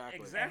 slavery. Right. exactly.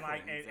 Exactly. And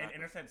like and Exactly.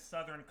 in a sense,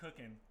 Southern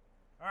cooking.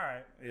 All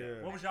right.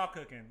 Yeah. What was y'all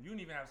cooking? You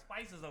didn't even have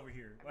spices over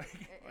here. Like,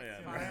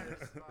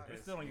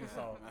 it's still on you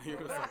salt.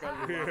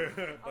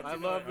 I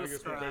love the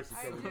scraps.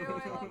 I do.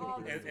 I love all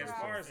the As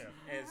far as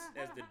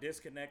the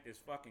disconnect is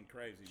fucking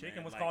crazy. Chicken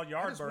man. was called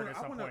Yardbird at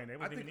some point. They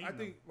wasn't even eating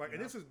them. Like,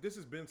 and this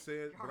has been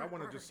said, but I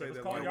want to just say it was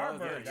that called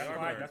Yardbird.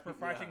 That's where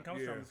fried chicken chicken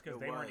comes from. It's because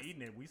they weren't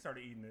eating it. We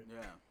started eating it.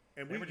 Yeah.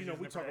 And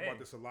we talk about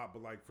this a lot,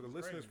 but like for the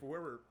listeners, for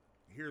whoever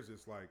hears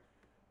this, like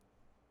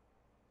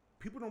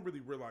people don't really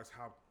realize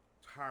how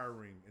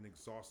tiring and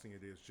exhausting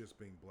it is just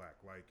being black.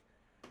 Like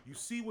you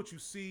see what you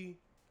see,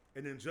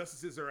 and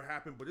injustices that are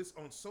happening, but it's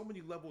on so many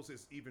levels.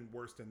 It's even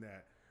worse than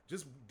that.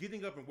 Just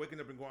getting up and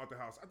waking up and going out the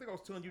house. I think I was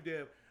telling you,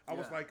 Dev. I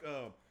was like,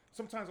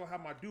 sometimes I'll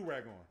have my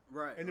do-rag on,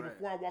 right? And then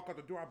before I walk out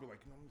the door, I'll be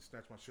like, let me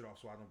snatch my shit off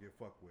so I don't get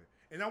fucked with.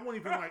 And I won't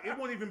even like it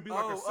won't even be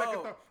like a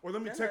second thought, or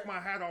let me take my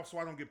hat off so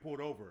I don't get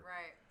pulled over.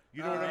 Right.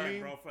 You know what I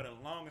mean? Bro, for the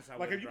longest I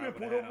like, have you been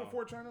pulled over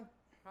before, China?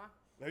 Huh?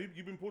 Have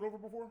you been pulled over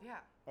before? Yeah.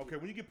 Okay,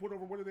 when you get pulled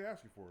over, what do they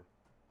ask you for?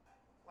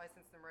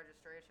 License and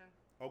registration.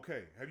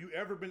 Okay, have you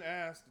ever been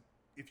asked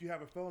if you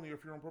have a felony or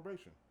if you're on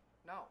probation?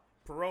 No.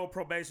 Parole,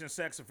 probation,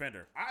 sex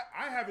offender.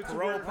 I haven't.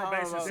 Parole,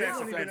 probation, they sex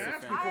don't even offender.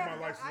 ask me for my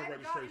license and I've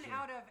registration. gotten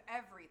out of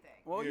everything.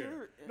 Well,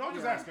 no, I'm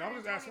just asking. I'm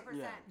just asking.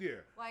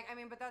 Yeah. Like, I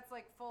mean, but that's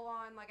like full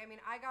on. Like, I mean,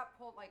 I got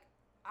pulled. Like,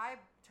 I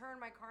turned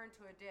my car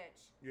into a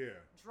ditch. Yeah.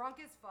 Drunk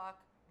as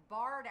fuck,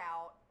 barred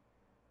out,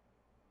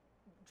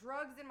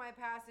 drugs in my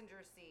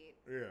passenger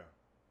seat. Yeah.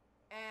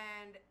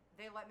 And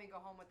they let me go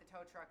home with the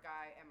tow truck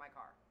guy and my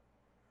car.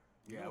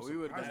 Yeah, we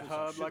would have been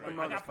hubbed like a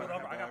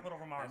motherfucker. I got put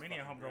over my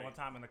Armenian homegirl one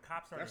time, and the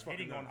cops started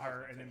hitting on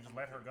her and then just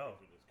let her go.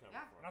 Yeah.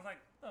 And I was like,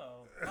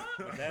 oh.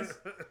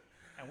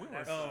 And we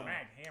were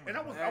smack hammered.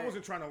 And I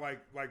wasn't trying to like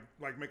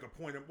make a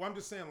point. Well, I'm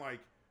just saying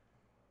like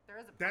there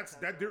is a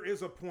point there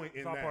is a point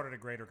in that. It's all part of the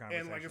greater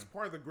conversation. And like it's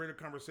part of the greater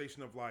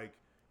conversation of like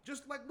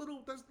just like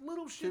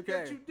little shit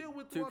that you deal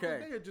with throughout the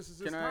day. It just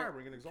is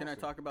tiring and exhausting. Can I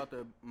talk about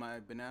my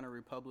Banana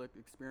Republic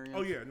experience?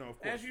 Oh yeah, no, of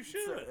course. As you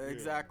should.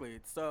 Exactly.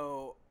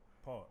 So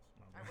pause.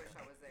 I wish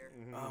I was there.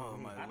 Oh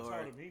my lord! I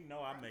told him he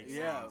know I make sense.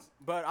 Yeah,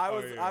 but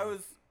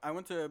I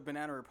went to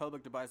Banana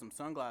Republic to buy some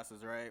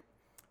sunglasses. Right,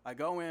 I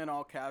go in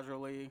all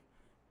casually,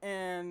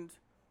 and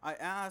I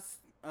asked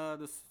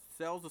the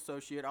sales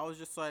associate. I was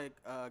just like,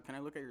 "Can I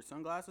look at your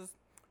sunglasses?"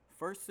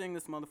 First thing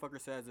this motherfucker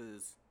says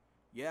is,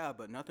 "Yeah,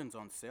 but nothing's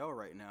on sale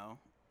right now."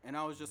 And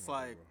I was just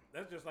like,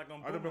 that's just like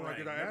on I'd have been like,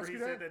 did I ask you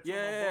that?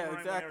 Yeah,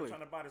 exactly.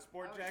 Trying to buy the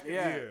sport jacket.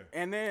 Yeah.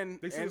 And then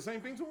they said the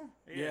same thing to him.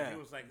 Yeah. He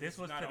was like, this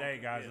was today,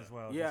 guys, as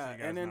well. Yeah.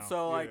 And then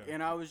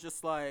and I was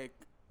just like,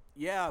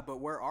 yeah,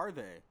 but where are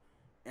they?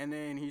 And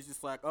then he's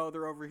just like, oh,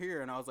 they're over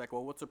here. And I was like,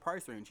 well, what's the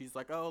price range? He's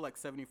like, oh, like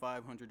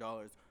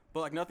 $7,500. But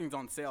like nothing's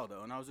on sale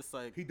though. And I was just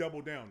like, he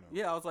doubled down though.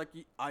 Yeah, I was like,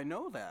 I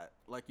know that.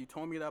 Like you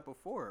told me that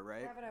before,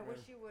 right? Yeah, but I wish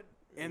you would.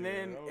 And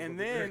then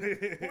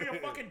pull your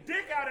fucking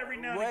dick out every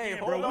now and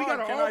again. Bro, we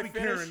gotta all be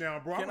caring now,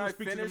 bro. Can I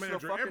finish the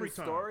fucking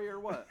story or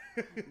what?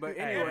 But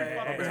anyway,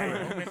 my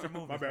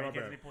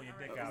bad. Pull your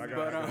dick out.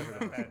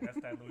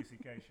 That's that Louis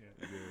C.K. shit.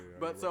 Yeah.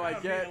 But so I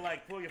get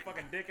like pull your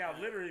fucking dick out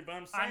literally, but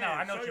I'm saying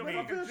I know what you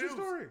mean. Finish your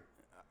story.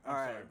 All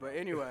right, but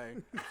anyway,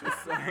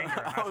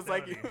 I was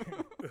like,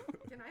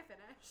 Can I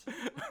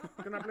finish?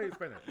 Can I please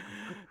finish?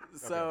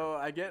 So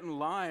I get in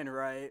line,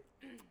 right,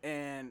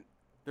 and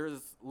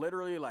there's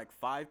literally like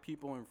 5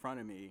 people in front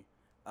of me.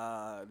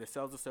 The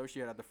sales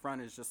associate at the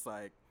front is just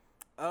like,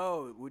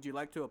 oh, would you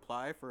like to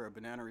apply for a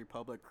Banana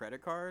Republic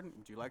credit card?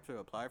 Would you like to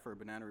apply for a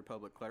Banana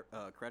Republic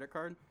credit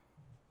card?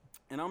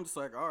 And I'm just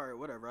like, all right,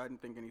 whatever. I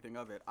didn't think anything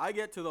of it. I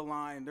get to the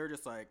line. They're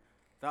just like,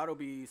 that'll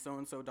be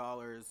so-and-so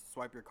dollars.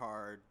 Swipe your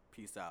card.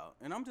 Peace out.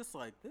 And I'm just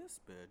like, this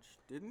bitch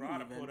didn't Bro,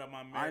 even. I put up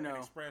my American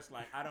Express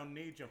like, I don't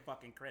need your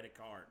fucking credit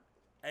card.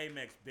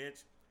 Amex,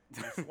 bitch.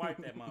 And swipe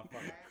that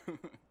motherfucker.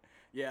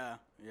 Yeah,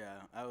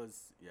 I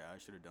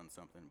should have done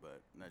something,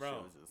 but that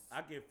shit was just.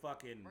 I get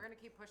fucking. We're gonna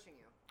keep pushing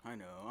you. I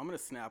know. I'm gonna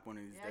snap one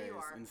of these days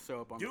and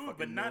show up on the fucking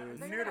but not news.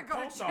 near the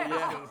post office.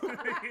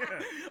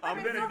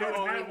 I'm gonna do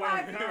it.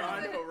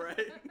 I know,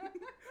 right?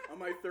 On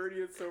my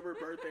 30th sober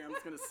birthday, I'm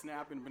just gonna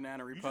snap in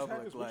Banana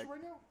Republic. You just have this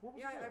right now?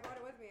 Yeah, I brought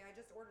it with me. I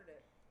just ordered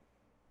it.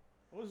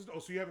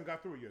 So you haven't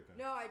got through it yet then?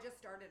 No, I just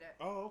started it.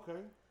 Oh, okay.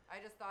 I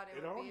just thought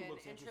it would be an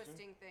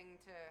interesting thing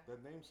to.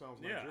 That name sounds.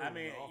 Yeah, I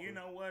mean, you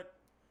know what?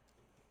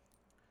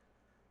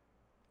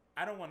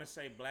 I don't want to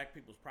say black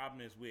people's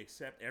problem is we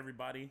accept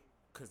everybody,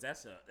 because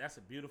that's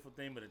a beautiful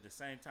thing, but at the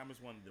same time,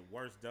 it's one of the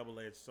worst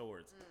double-edged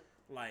swords.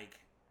 Like,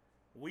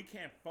 we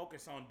can't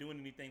focus on doing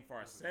anything for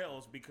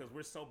ourselves because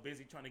we're so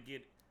busy trying to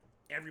get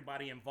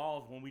everybody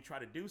involved when we try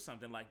to do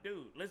something. Like,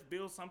 dude, let's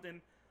build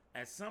something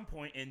at some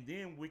point, and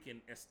then we can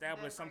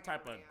establish some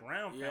type of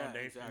ground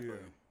foundation. Exactly.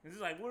 It's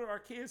just like, what do our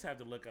kids have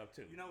to look up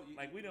to? You know,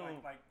 like we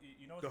don't. Like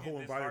you know, the whole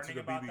invited to the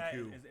about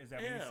BBQ that is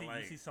that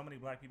you see so many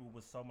black people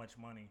with so much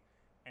money.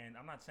 And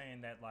I'm not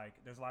saying that, like,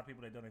 there's a lot of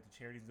people that donate to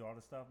charities and do all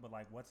this stuff, but,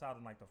 like, what's out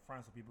in, like, the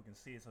front so people can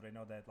see it so they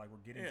know that, like, we're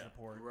getting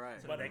support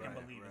so that they can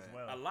believe as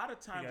well. A lot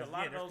of times, a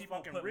lot of those people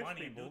fucking put rich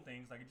money people and do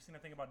things. Like, have you seen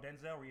that thing about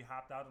Denzel where he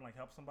hopped out and, like,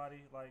 helped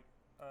somebody, like,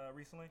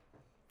 recently?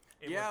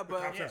 the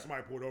cops had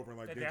somebody pulled over and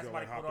like Denzel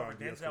like hopped out.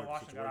 Denzel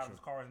Washington got out of his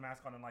car, his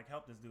mask on, and like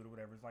helped this dude or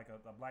whatever. It's like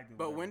a black dude.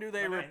 But when do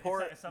they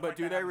report? But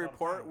do they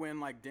report when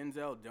like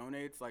Denzel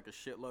donates like a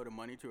shitload of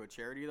money to a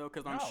charity though?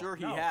 Because I'm sure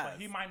he has.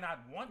 But he might not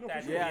want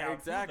that. Yeah,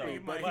 exactly.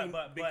 But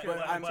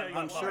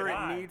I'm sure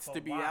it needs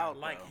to be out.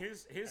 Like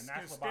his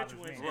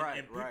constituents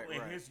and people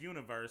in his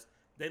universe,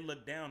 they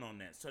look down on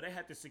that, so they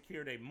have to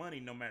secure their money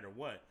no matter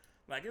what.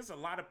 Like, it's a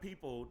lot of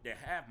people that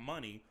have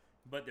money,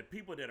 but the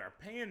people that are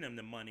paying them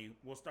the money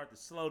will start to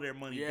slow their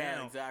money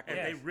down. Exactly.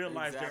 And they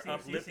realize they're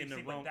uplifting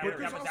the wrong person. But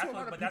there's also a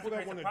lot of people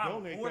that want to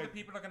donate. Who are the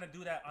people that are going to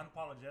do that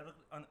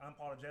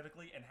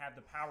unapologetically and have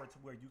the power to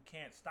where you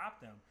can't stop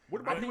them?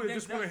 What about people that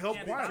just want to help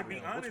quietly?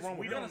 To be honest,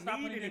 we don't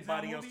need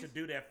anybody else to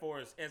do that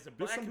for us. As a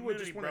black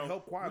community,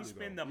 bro, we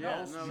spend the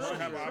most. You should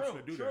have an option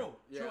to do that.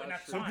 True, and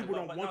that's some people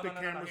don't want the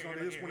cameras on.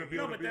 They just want to be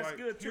able to be like.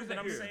 No, but that's good too. But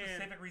I'm saying the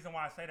specific reason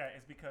why I say that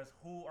is because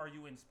who are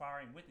you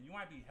inspiring with it? You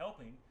might be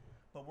helping.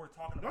 But we're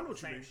talking about the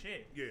same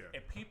shit. Yeah.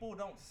 If people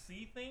don't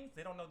see things,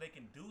 they don't know they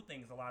can do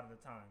things a lot of the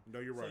time. No,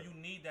 you're right. So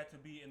you need that to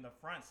be in the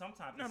front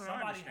sometimes.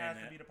 Somebody has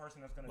to be the person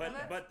that's going to do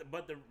that.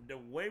 But the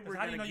way we're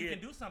going to get you can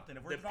do something?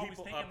 If we're the just always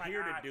people thinking up like,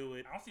 here to do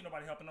it, I don't see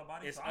nobody helping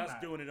nobody. It's us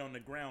doing it on the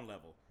ground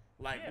level.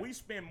 Like, we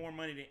spend more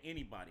money than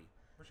anybody.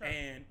 Sure.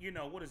 And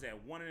what is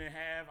that? 1.5,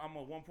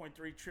 almost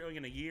 1.3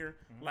 trillion a year.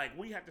 Mm-hmm. Like,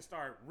 we have to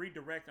start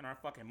redirecting our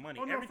fucking money.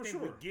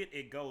 Everything we get,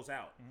 it goes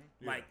out.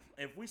 Mm-hmm. Like,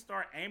 if we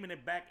start aiming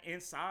it back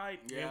inside,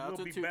 then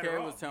we'll be better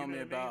off. Was telling me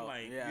about.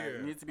 Like,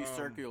 it needs to be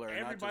circular.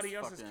 Everybody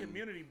else's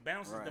community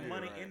bounces the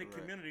money in the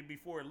community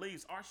before it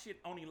leaves. Our shit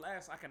only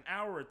lasts like an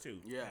hour or two.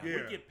 We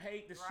get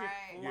paid. The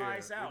shit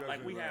flies out.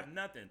 Like, we have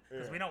nothing.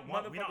 Because we don't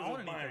own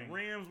anything. Buying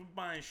rims, we're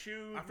buying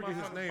shoes. I forget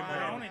his name. We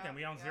don't own anything.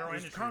 We own zero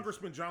industries.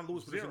 Congressman John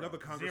Lewis, but there's another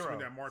congressman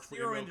that marched for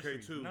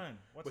MLK too. None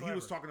but he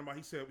was talking about.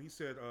 He said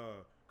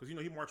because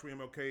he marched with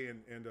MLK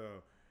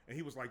and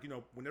he was like,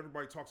 when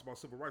everybody talks about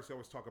civil rights, they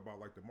always talk about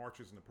like the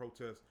marches and the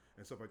protests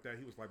and stuff like that.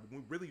 He was like, when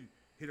we really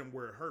hit them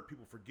where it hurt,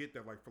 people forget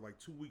that like for like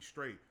 2 weeks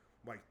straight,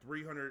 like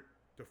 300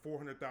 to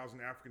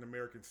 400,000 African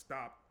Americans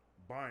stopped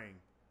buying.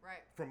 Right.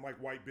 From like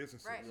white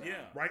businesses. Right. Yeah.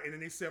 Right. And then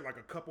they said like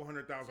a couple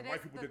 100,000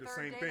 white people did the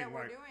same thing. That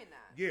like, we're doing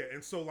that. Yeah.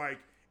 And so like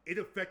it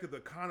affected the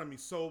economy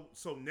so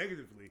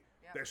negatively.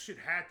 That shit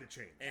had to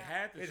change. It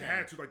had to change. It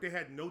had to. Like, they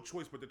had no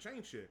choice but to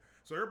change shit.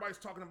 So everybody's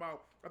talking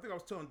about, I think I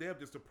was telling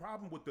Deb this, the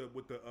problem with the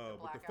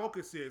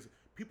focus is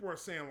people are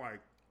saying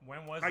like,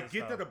 when was I this,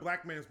 get that a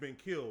black man's been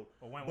killed.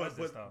 But when was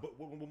this, though? But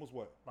when was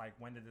what? Like,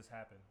 when did this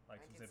happen? Like,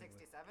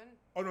 1967?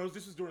 Oh, no,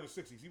 this is during the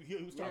 60s. He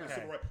was talking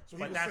civil rights. So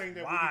he was saying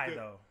that why,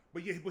 though?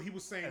 But he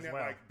was saying that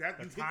like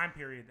that the time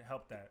period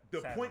helped that.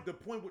 The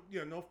point would,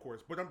 no, of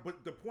course. But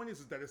the point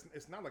is that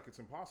it's not like it's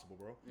impossible,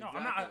 bro. No,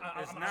 I'm not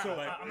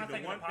saying it's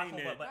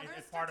impossible, but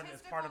it's part of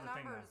the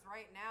thing. Numbers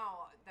right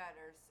now that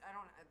are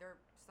they're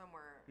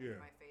somewhere in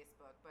my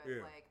Facebook, but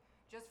like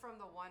just from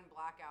the one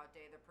blackout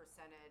day, the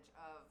percentage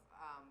of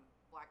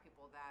black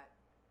people that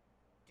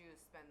do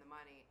spend the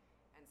money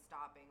and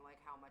stopping,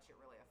 like how much it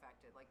really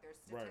affected. Like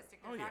there's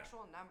statistics, there's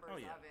actual numbers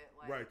of it.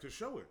 Like, to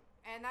show it.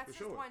 And that's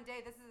just one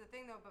day. This is the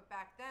thing though. But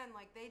back then,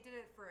 like they did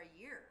it for a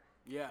year.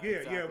 Yeah,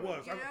 it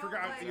was. I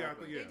forgot. Like,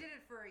 they did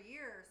it for a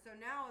year. So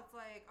now it's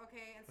like,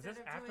 okay, instead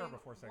of after doing or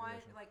before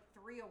segregation? like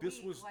 3 a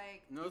week,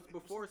 like no, it's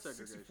before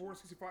segregation. 64,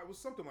 65. It was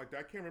something like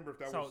that. I can't remember if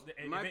that was.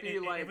 It might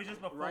be like if it's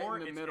just before, right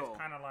in the middle. It's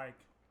kind of like.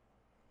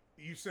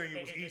 You saying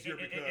it was easier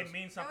because it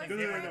means something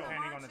different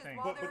depending on the thing.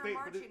 But they were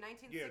marching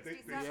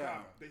 1967.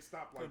 They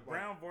stopped like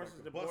Brown versus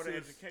the Board of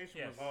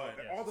Education was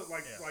all the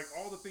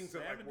all the things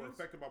that like were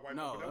affected by white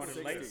people. No, was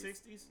it late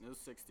 60s? It was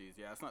 60s.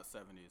 Yeah, it's not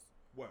 70s.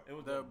 What? It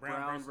was the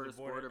Brown versus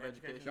Board of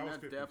Education.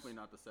 That's definitely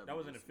not the 70s. That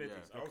was in the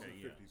 50s. That was in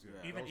the 50s.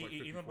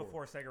 Yeah. Even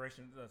before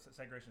segregation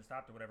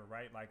stopped or whatever,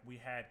 right? Like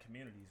we had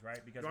communities,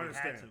 right? Because we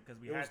had to.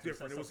 Because we had to.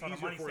 Different. So it was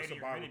easier for us to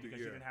buy because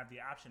you didn't have the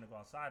option to go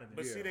outside of it.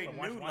 But see, they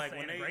knew like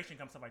when integration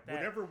comes stuff like that.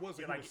 Whatever was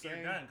you're like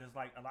you're done because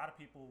like a lot of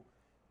people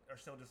are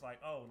still just like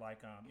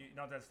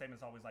that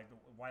statement's always like the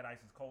white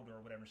ice is colder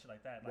or whatever shit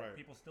like that. Like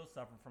people still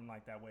suffer from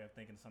like that way of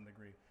thinking to some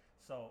degree.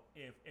 So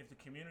if the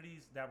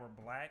communities that were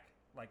black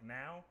like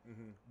now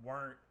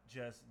weren't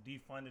just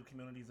defunded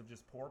communities of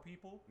just poor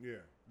people,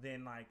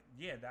 then like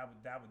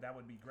that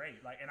would be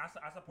great. Like, and I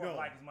support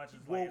black as much as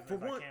I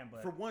can.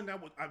 But for one,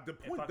 that was the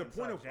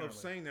point of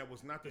saying that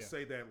was not to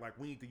say that like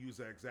we need to use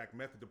that exact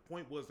method. The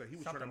point was that he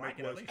was trying to make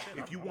was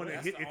if you want to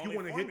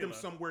hit them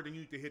somewhere, then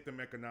you need to hit them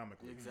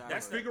economically. Exactly.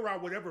 Let's figure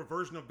out whatever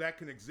version of that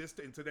can exist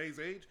in today's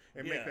age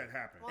and make that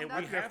happen. Well,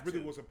 and that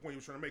really was a point he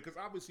was trying to make because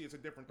obviously it's a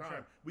different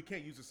time. We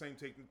can't use the same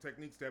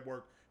techniques that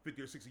worked 50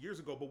 or 60 years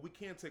ago, but we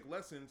can take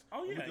lessons.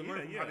 We can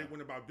learn from how they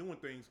went about doing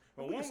things.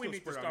 But we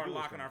need to start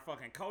locking our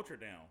fucking culture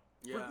down.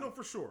 Yeah.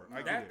 For sure.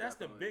 That's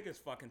the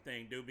biggest fucking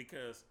thing, dude,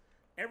 because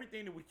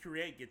everything that we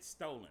create gets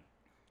stolen.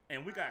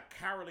 And we got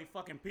cowardly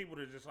fucking people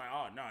that are just like,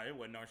 oh, no, it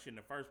wasn't our shit in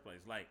the first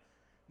place. Like,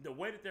 the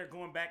way that they're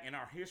going back in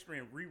our history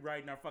and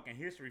rewriting our fucking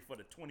history for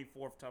the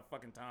 24th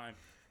fucking time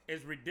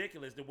is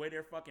ridiculous. The way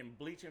they're fucking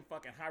bleaching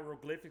fucking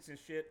hieroglyphics and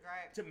shit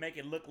to make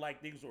it look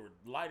like these were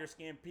lighter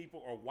skinned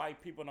people or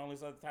white people and all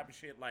this other type of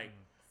shit. Like,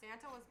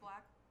 Santa was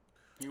black.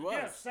 He was.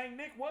 Yeah, Saint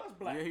Nick was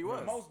black. Yeah, he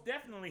was. Most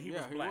definitely he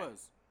was black. He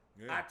was.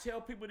 Yeah. I tell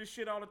people this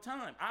shit all the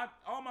time.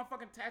 All my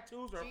fucking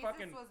tattoos are Jesus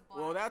fucking. was black.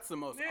 Well, that's the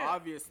most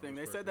obvious thing.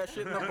 They said that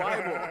shit in the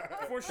Bible.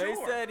 For They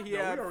sure. said he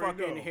had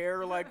fucking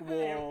hair like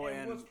wool And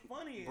and what's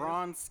funny is,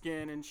 bronze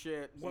skin and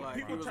shit. when Like,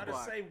 people he was try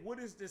black. to say, what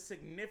is the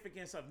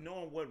significance of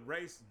knowing what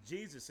race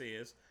Jesus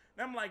is?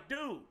 And I'm like,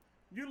 dude,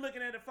 you're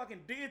looking at a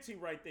fucking deity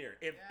right there.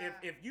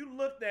 If you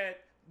looked at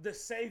the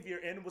Savior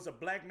and it was a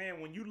black man,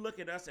 when you look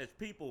at us as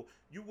people,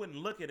 you wouldn't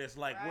look at us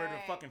like we're the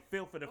fucking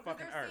filth of the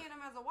fucking they're earth. seeing him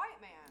as a white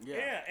man.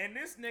 Yeah, and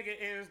this nigga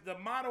is the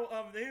model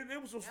of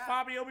it was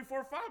Fabio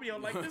before Fabio.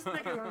 Like this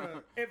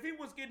nigga, if he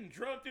was getting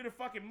drugged through the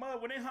fucking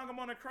mud when they hung him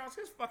on the cross,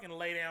 his fucking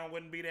lay down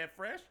wouldn't be that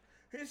fresh.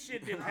 His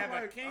shit didn't have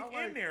a kink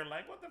in there.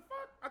 Like what the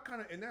fuck? I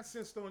kind of, in that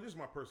sense, though, and this is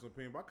my personal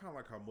opinion, but I kind of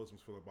like how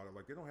Muslims feel about it.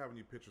 Like they don't have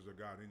any pictures of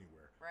God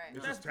anywhere. Right.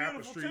 It's That's just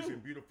tapestries beautiful,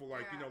 and beautiful,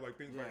 like you know, like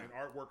things like in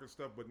artwork and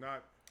stuff, but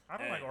not. I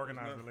don't like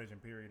organized religion,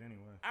 period,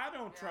 anyway. I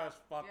don't trust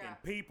fucking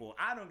people.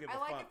 I don't give a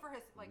like fuck it for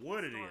his, like,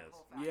 what it is.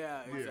 facts.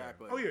 Yeah,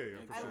 exactly. Oh yeah,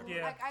 for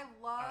sure. Like I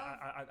love.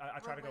 I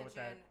try to go with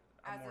that.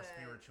 I'm more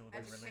spiritual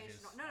than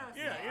religious.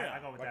 I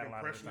go with like that a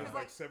lot of the time.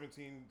 Like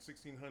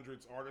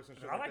 1600s artists and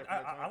shit. I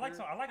like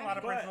a lot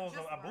of principles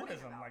of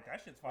Buddhism. Like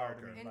that shit's fire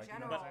to me. In like,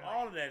 general, But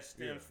all of that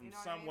stems from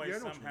some way, Yeah, I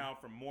know what you somehow,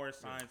 from more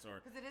science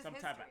or some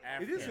type of history. It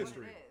African. is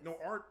history. It is. No,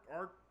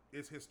 art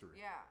is history.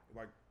 Yeah.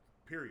 Like,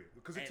 period.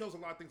 Because it tells a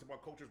lot of things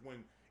about cultures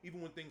even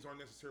when things aren't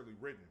necessarily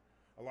written.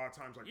 A lot of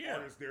times, like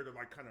art is there to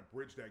like kind of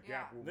bridge that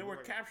gap. They were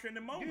capturing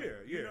the moment.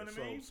 Yeah, You know what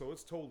I mean? So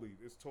it's totally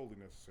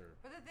necessary.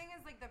 But the thing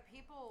is, like, the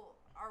people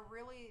are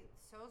really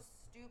so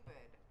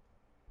stupid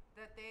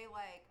that they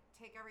like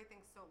take everything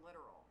so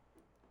literal.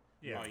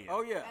 Yeah.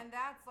 Oh yeah. And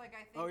that's like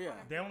I think. Oh yeah.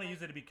 They only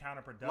use it to be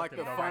counterproductive. Like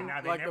the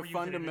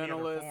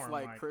fundamentalists,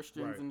 like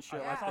Christians and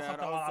shit. I like saw that.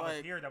 something while I was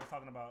like, here that was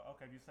talking about.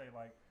 Okay, if you say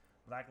like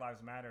Black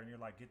Lives Matter and you're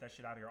like, get that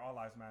shit out of here, all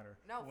lives matter.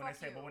 No, but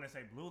when they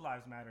say Blue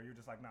Lives Matter, you're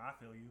just like, nah, I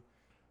feel you.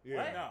 Yeah,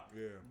 what? No.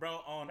 Yeah.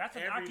 Bro, on that's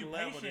an every occupation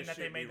level that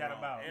they made that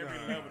about. Every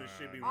level this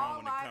should be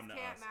all wrong when it lives comes to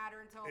can't us. matter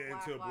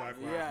until Black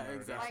lives matter. Yeah,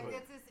 exactly. Like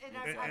it's just,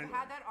 I've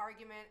had that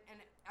argument, and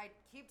I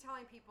keep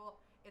telling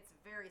people it's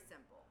very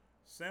simple.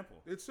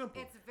 Simple. It's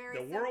simple. It's very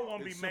The simple. world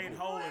won't be made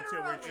whole until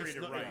we're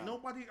treated right.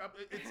 Nobody.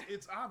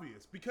 It's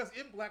obvious because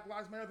if Black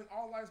Lives Matter, then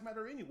all lives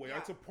matter anyway. Yeah.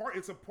 It's a part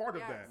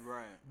of that.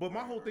 Right. But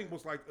my whole thing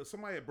was like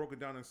somebody had broken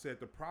down and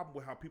said the problem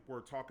with how people are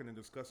talking and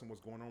discussing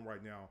what's going on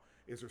right now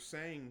is they're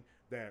saying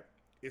that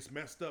it's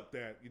messed up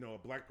that a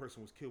black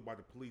person was killed by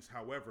the police.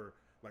 However,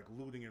 like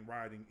looting and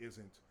rioting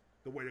isn't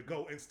the way to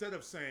go. Instead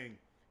of saying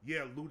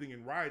looting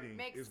and rioting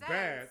is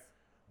bad,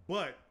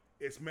 but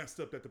it's messed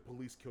up that the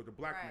police killed a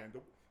black man.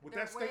 With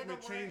that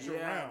statement changed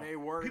around, they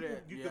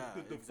worded people,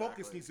 it. The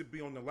focus needs to be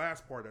on the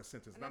last part of that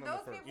sentence, And not on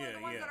those the first. people are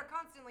the ones that are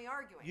constantly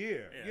arguing.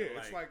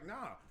 It's like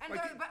nah. And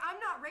but I'm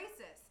not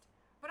racist.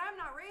 But I'm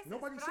not racist.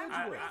 Nobody but said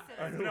I'm you not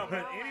were. racist. No,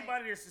 but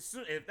anybody that's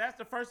if that's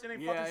the first thing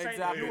they fucking say,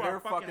 exactly. you They're are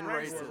fucking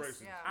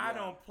racist. Yeah. I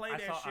don't play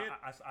that shit.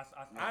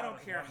 I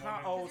don't care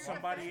how old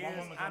somebody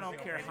is. I don't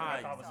care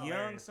how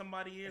young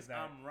somebody is.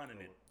 I'm running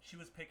it. She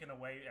was picking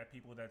away at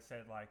people that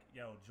said like,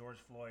 "Yo, George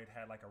Floyd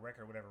had like a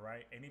record, or whatever."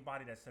 Right?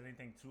 Anybody that said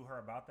anything to her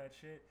about that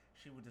shit,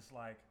 she would just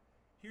like,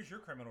 "Here's your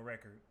criminal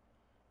record."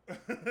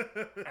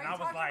 And I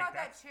was like,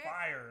 "That's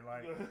fire!"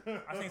 Like,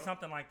 I seen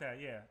something like that.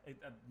 Yeah,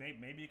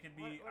 maybe it could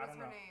be. What I don't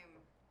know. Her name?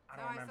 I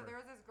don't remember. So there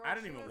was this girl. I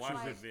didn't even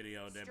watch like, the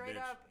video. That straight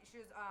bitch. up, she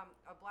was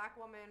a black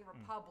woman,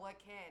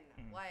 Republican,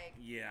 like.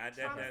 Yeah, that's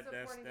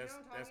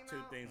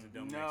two things that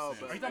don't make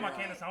sense. Are you talking about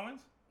Candace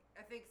Owens?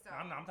 I think so.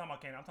 I'm talking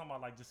about Candace. I'm talking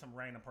about like just some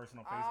random person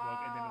on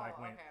Facebook, and then like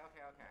went.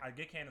 Okay. I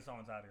get Candace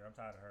Owens out of here. I'm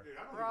tired of her.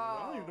 Yeah,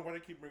 I don't even know why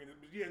they keep bringing it.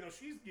 But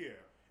she's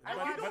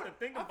But the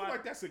thing I about feel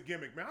like that's a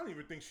gimmick, man. I don't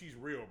even think she's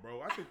real,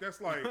 bro. I think that's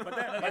like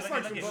that's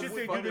like some shit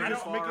they do to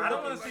just make it. I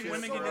don't want to see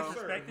women get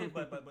disrespected,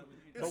 but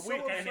we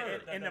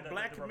in the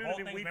black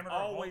community we've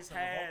always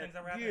had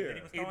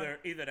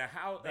either the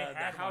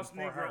house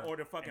nigger or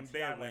the fucking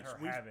bed wench.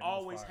 We've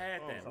always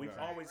had that. We've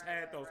always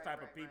had those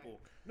type of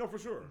people. No, for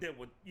sure. That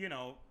would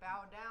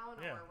bow down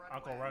or run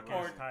Uncle away.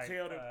 Ruckus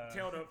or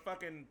tell the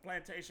fucking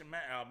plantation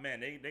man,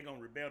 they gonna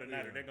rebel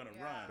tonight or they're gonna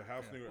run. The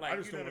house nigger. Like, I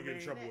just don't want to get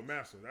in trouble with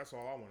Massa. That's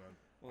all I want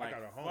to. I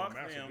got a home.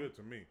 Massa good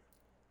to me.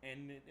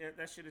 And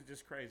that shit is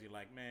just crazy.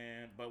 Like,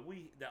 man, but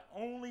the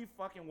only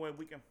fucking way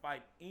we can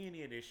fight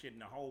any of this shit in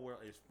the whole world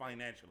is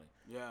financially.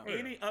 Yeah.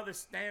 Any other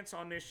stance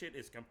on this shit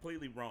is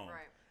completely wrong.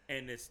 Right.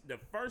 And the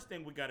first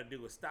thing we got to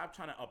do is stop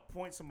trying to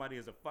appoint somebody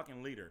as a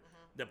fucking leader.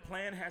 The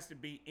plan has to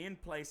be in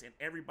place, and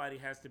everybody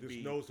has to just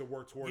knows to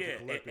work towards it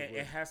collectively.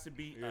 It has to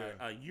be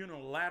a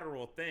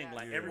unilateral thing. Yeah.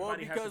 Like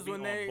everybody has to be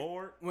on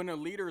board. When a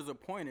leader is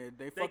appointed,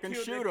 they fucking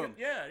shoot him.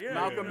 Yeah.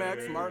 Malcolm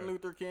X, Martin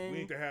Luther King. We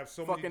need to have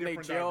so many fucking they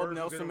jailed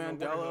Nelson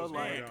Mandela.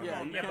 Like, you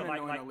can't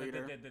anoint a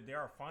leader. There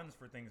are funds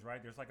for things,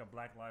 right? There's like a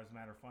Black Lives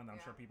Matter fund. I'm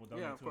sure people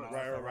donate to.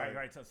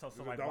 Right.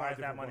 So like, why is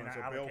that money not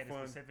allocated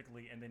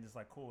specifically? And then just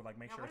like, cool, like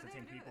make sure it's a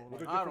team of people cool. Well,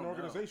 they're different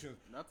organizations.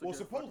 Well,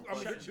 suppose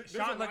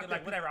Sean,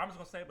 like whatever. I'm just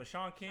gonna say it, but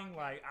Sean King,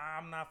 like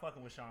I'm not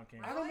fucking with Sean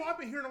King. I don't know. I've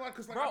been hearing a lot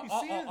because like bro, I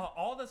be seeing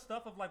all the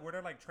stuff of like where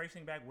they're like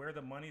tracing back where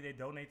the money they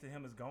donate to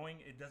him is going.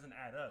 It doesn't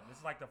add up. This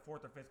is like the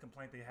 4th or 5th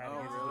complaint they had. Oh,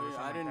 really?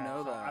 I didn't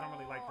know that. So I don't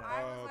really like that.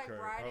 I was like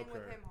riding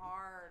with him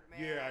hard, man.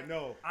 Yeah, I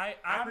know. I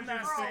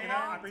appreciate saying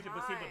that. I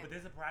appreciate, but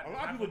this is a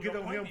lot of people get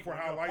on him for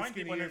how light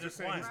skinned he is. Just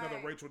saying he's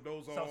another Rachel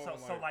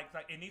Dolezal. So like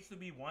it needs to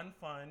be one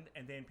fund,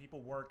 and then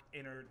people work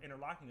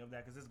interlocking of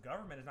that because this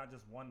government is not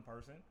just one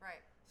person.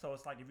 Right. So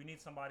it's like if you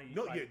need somebody.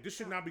 No, like, yeah, this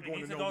should not be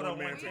going to no one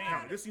man's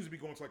account. This needs to be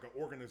going to like an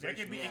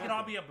organization. It can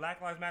all be a Black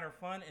Lives Matter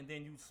fund, and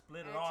then you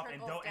split it off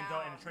and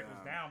it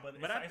trickles down.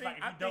 But I think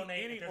if you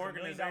donate any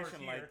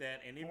organization like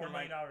that, and even $4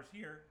 million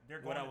here, they're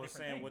going what to I was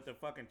saying things. with the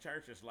fucking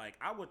churches, like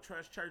I would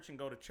trust church and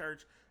go to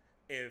church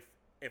if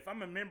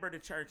I'm a member of the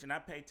church and I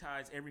pay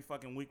tithes every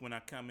fucking week when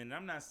I come in. And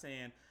I'm not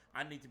saying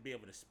I need to be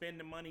able to spend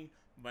the money,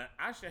 but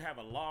I should have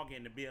a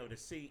login to be able to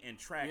see and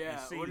track and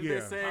see what did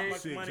they say? How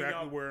much money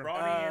y'all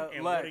brought in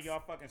and what are y'all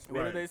fucking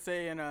spending. What did they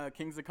say in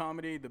Kings of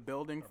Comedy? The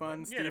building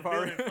fund, yeah, Steve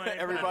Harvey.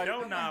 Everybody,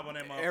 knob on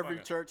that motherfucker. Every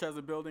church has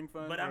a building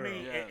fund. But I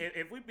mean,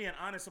 if we being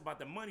honest about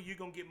the money, you're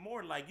going to get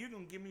more. Like, you're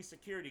going to give me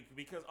security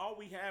because all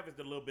we have is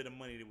the little bit of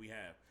money that we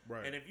have.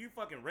 Right. And if you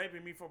fucking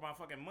raping me for my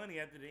fucking money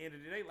at the end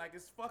of the day, like,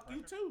 it's fuck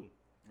you too.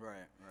 Right.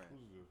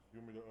 Who's this? You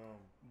want me to,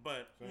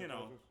 but, you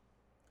know,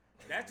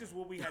 that's just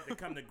what we had to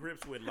come to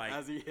grips with. Like,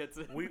 as he hits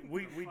it. We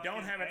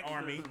don't have an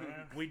army.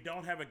 We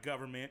don't have a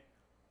government.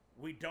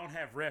 We don't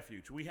have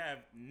refuge. We have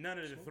none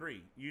of the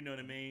three. You know what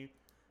I mean?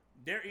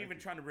 They're even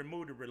trying to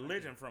remove the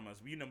religion from us,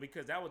 you know,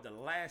 because that was the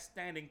last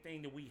standing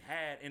thing that we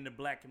had in the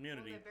black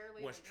community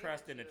was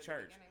trust in the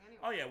church.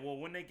 Oh, yeah. Well,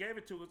 when they gave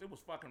it to us, it was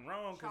fucking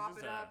wrong. Chop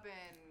it up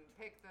and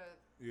pick the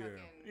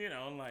fucking... You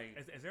know, like...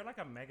 Is there like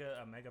a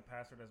mega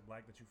pastor that's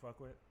black that you fuck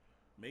with?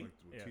 Me?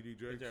 Like TD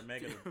Jakes? Is there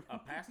a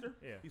pastor?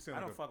 Yeah. I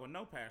don't fuck with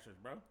no pastors,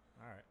 bro.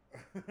 All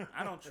right.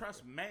 I don't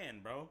trust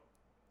man, bro.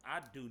 I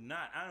do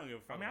not. I don't give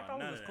a fuck about none of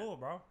that. I thought it was cool,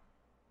 bro.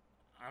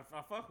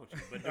 I fuck with you,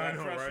 but do I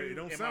know, trust right? you? It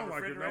don't in sound my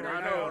like it. refrigerator?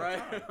 I know,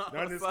 right?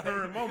 Not in this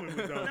current moment,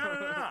 we don't.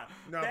 No.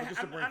 But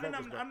just to bring focus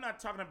back. I'm not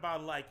talking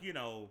about like, you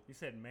know. You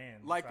said man.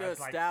 Like the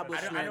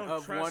establishment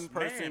of one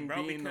person man,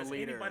 bro, being the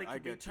leader.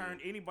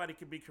 Anybody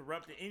could be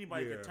corrupted.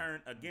 Anybody could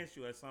turn against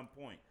you at some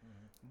point.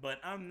 But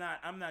I'm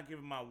not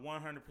giving my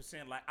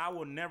 100%. Like, I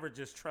will never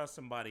just trust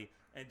somebody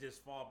and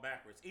just fall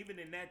backwards. Even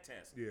in that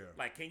test. Yeah.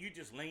 Like, can you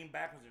just lean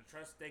backwards and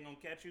trust they gonna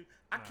catch you?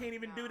 I can't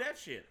even do that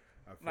shit.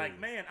 Like,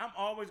 man, I'm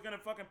always gonna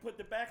fucking put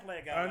the back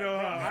leg out. I know.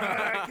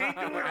 I can't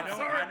do it. I'm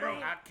sorry, bro.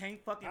 I can't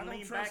fucking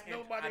lean back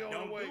and I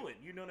don't do it.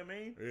 You know what I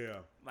mean? Yeah.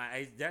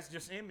 Like, that's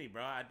just in me,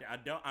 bro.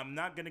 I'm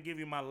not gonna give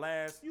you my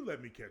last. You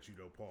let me catch you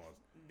though. Pause.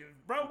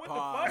 Bro, what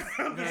the fuck?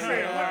 I'm just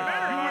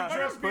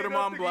saying. Put him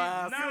on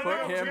blast.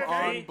 Put him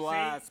on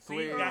blast,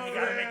 please. You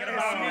gotta make it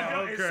about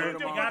me. Okay.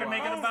 You gotta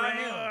make it about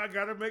him. I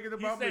gotta make it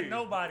about me. He said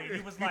nobody.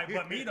 He was like,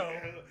 but me though.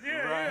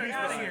 Yeah, he's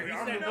out of here. He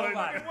said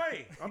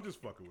nobody. I'm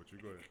just fucking with you.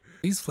 Go ahead.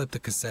 Please flip the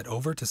cassette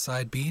over to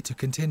side B to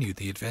continue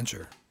the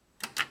adventure.